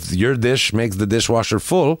if your dish makes the dishwasher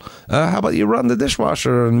full, how about you run the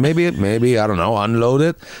dishwasher and maybe I don't know, unload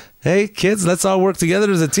it. Hey kids, let's all work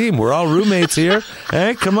together as a team. We're all roommates here.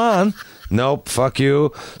 Hey, come on. Nope, fuck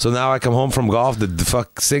you. So now I come home from golf, the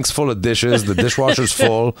sink's full of dishes, the dishwasher's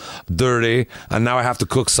full, dirty, and now I have to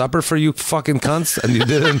cook supper for you fucking cunts, and you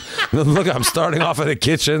didn't. Look, I'm starting off in a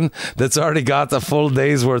kitchen that's already got a full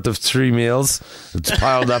day's worth of 3 meals. It's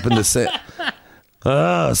piled up in the sink.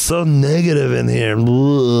 So negative in here.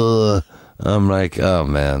 I'm like, oh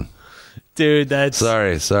man. Dude, that's...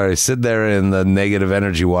 Sorry. Sit there in the negative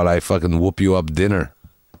energy while I fucking whoop you up dinner.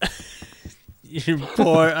 You're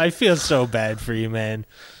poor. I feel so bad for you, man.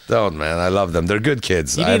 Don't, man. I love them. They're good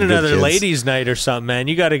kids. You need another ladies' night or something, man.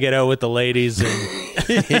 You got to get out with the ladies and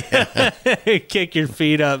kick your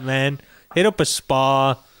feet up, man. Hit up a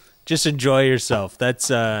spa. Just enjoy yourself. That's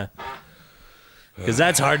because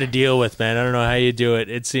that's hard to deal with, man. I don't know how you do it.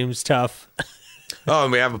 It seems tough. Oh,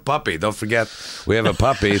 and we have a puppy. Don't forget, we have a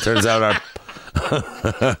puppy. Turns out our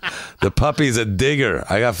the puppy's a digger.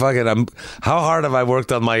 I got fucking. How hard have I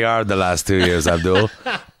worked on my yard the last 2 years, Abdul?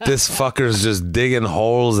 This fucker's just digging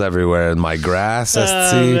holes everywhere in my grass. Oh,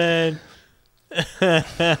 man.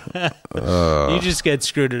 You just get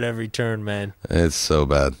screwed at every turn, man. It's so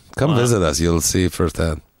bad. Come visit us. You'll see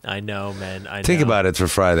firsthand. I know, man. Think about it for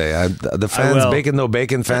Friday. The fans, Bacon No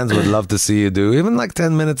Bacon fans, would love to see you do even like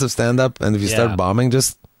 10 minutes of stand up. And if you start bombing,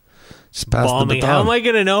 just pass the baton. How am I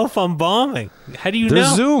going to know if I'm bombing? How do you know?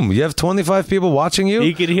 There's Zoom. You have 25 people watching you.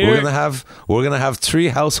 You can hear. We're gonna have 3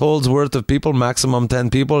 households worth of people, maximum 10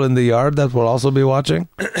 people in the yard that will also be watching.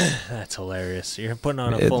 That's hilarious. You're putting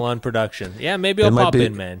on a full-on production. Yeah, maybe I'll pop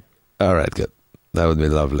in, man. All right, good. That would be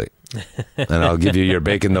lovely. And I'll give you your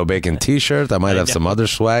Bacon No Bacon T-shirt. I might have some other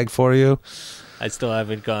swag for you. I still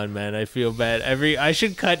haven't gone, man. I feel bad. I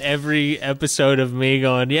should cut every episode of me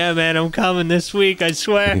going, yeah, man, I'm coming this week, I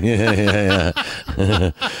swear. Yeah.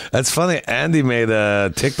 That's funny. Andy made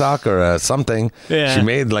a TikTok or something. Yeah. She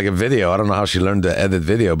made like a video. I don't know how she learned to edit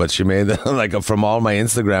video, but she made like from all my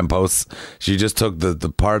Instagram posts, she just took the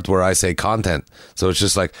part where I say content. So it's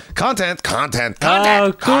just like content,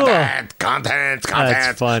 Oh, cool. content.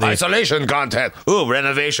 That's funny. Isolation content. Ooh,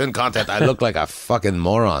 renovation content. I look like a fucking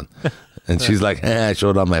moron. And she's like, I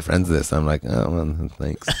showed all my friends this. I'm like, oh, well,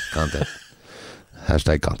 thanks. Content.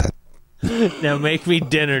 Hashtag content. Now make me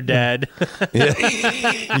dinner, Dad.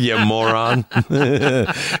 You moron.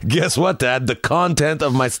 Guess what, Dad? The content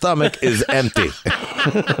of my stomach is empty.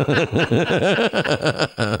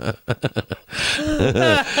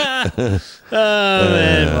 Oh,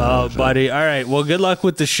 man. Well, buddy. All right. Well, good luck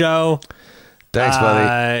with the show. Thanks,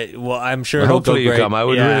 buddy. Well, I'm sure Hopefully you great. come. I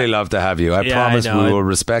would really love to have you. I promise we will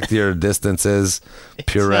respect your distances.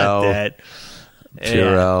 Purell.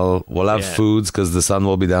 We'll have foods because the sun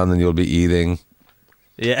will be down and you'll be eating.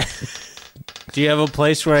 Yeah. Do you have a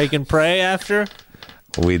place where I can pray after?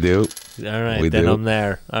 We do. All right, then I'm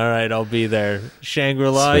there. All right, I'll be there.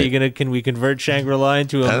 Shangri-La, can we convert Shangri-La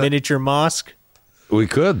into a miniature mosque? We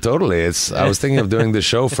could totally. I was thinking of doing the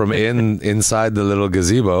show from inside the little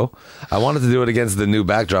gazebo. I wanted to do it against the new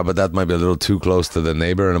backdrop, but that might be a little too close to the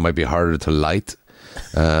neighbor, and it might be harder to light.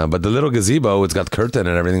 But the little gazebo, it's got curtain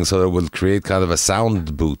and everything, so it will create kind of a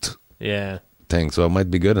sound booth. Thing. So it might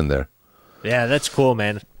be good in there. Yeah, that's cool,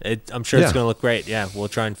 man. I'm sure it's going to look great. Yeah, we'll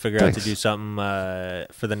try and figure out to do something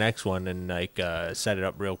for the next one and set it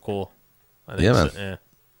up real cool. I think man. Yeah.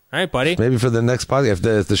 All right, buddy. Maybe for the next podcast,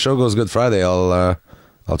 if the show goes good Friday, I'll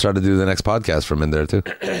try to do the next podcast from in there too.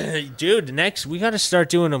 Dude, we got to start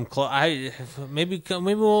doing them. Maybe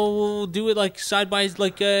we'll do it like side by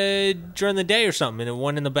during the day or something. And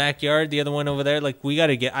one in the backyard, the other one over there. Like we got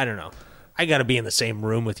to get. I don't know. I got to be in the same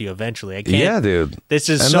room with you eventually. I can't. Yeah, dude. This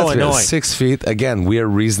is so annoying. 6 feet. Again, we are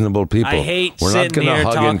reasonable people. I hate sitting here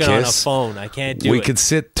talking on a phone. I can't do it. We could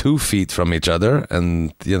sit 2 feet from each other,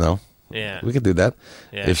 and yeah, we could do that.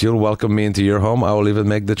 Yeah. If you'll welcome me into your home, I will even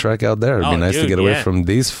make the trek out there. It'd be nice to get away from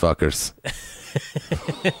these fuckers.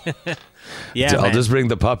 Yeah, I'll just bring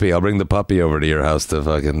the puppy. I'll bring the puppy over to your house to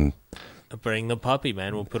fucking. Bring the puppy,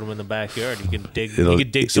 man. We'll put him in the backyard. You can dig. You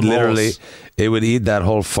can dig some holes. It would eat that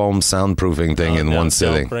whole foam soundproofing thing in one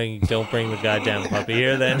sitting. Don't bring the goddamn puppy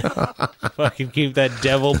here, then. Fucking keep that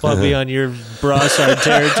devil puppy on your Brassard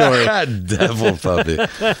territory. Devil puppy.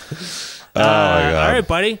 Oh my God. All right,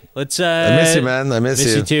 buddy. Let's. I miss you, man. I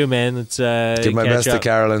miss you too, man. Let's give my best to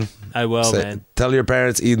Carolyn. I will, man. Tell your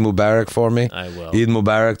parents Eid Mubarak for me. I will. Eid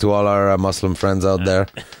Mubarak to all our Muslim friends out there.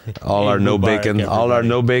 All our no bacon, our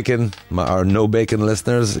no bacon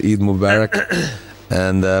listeners. Eid Mubarak,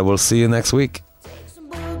 and we'll see you next week.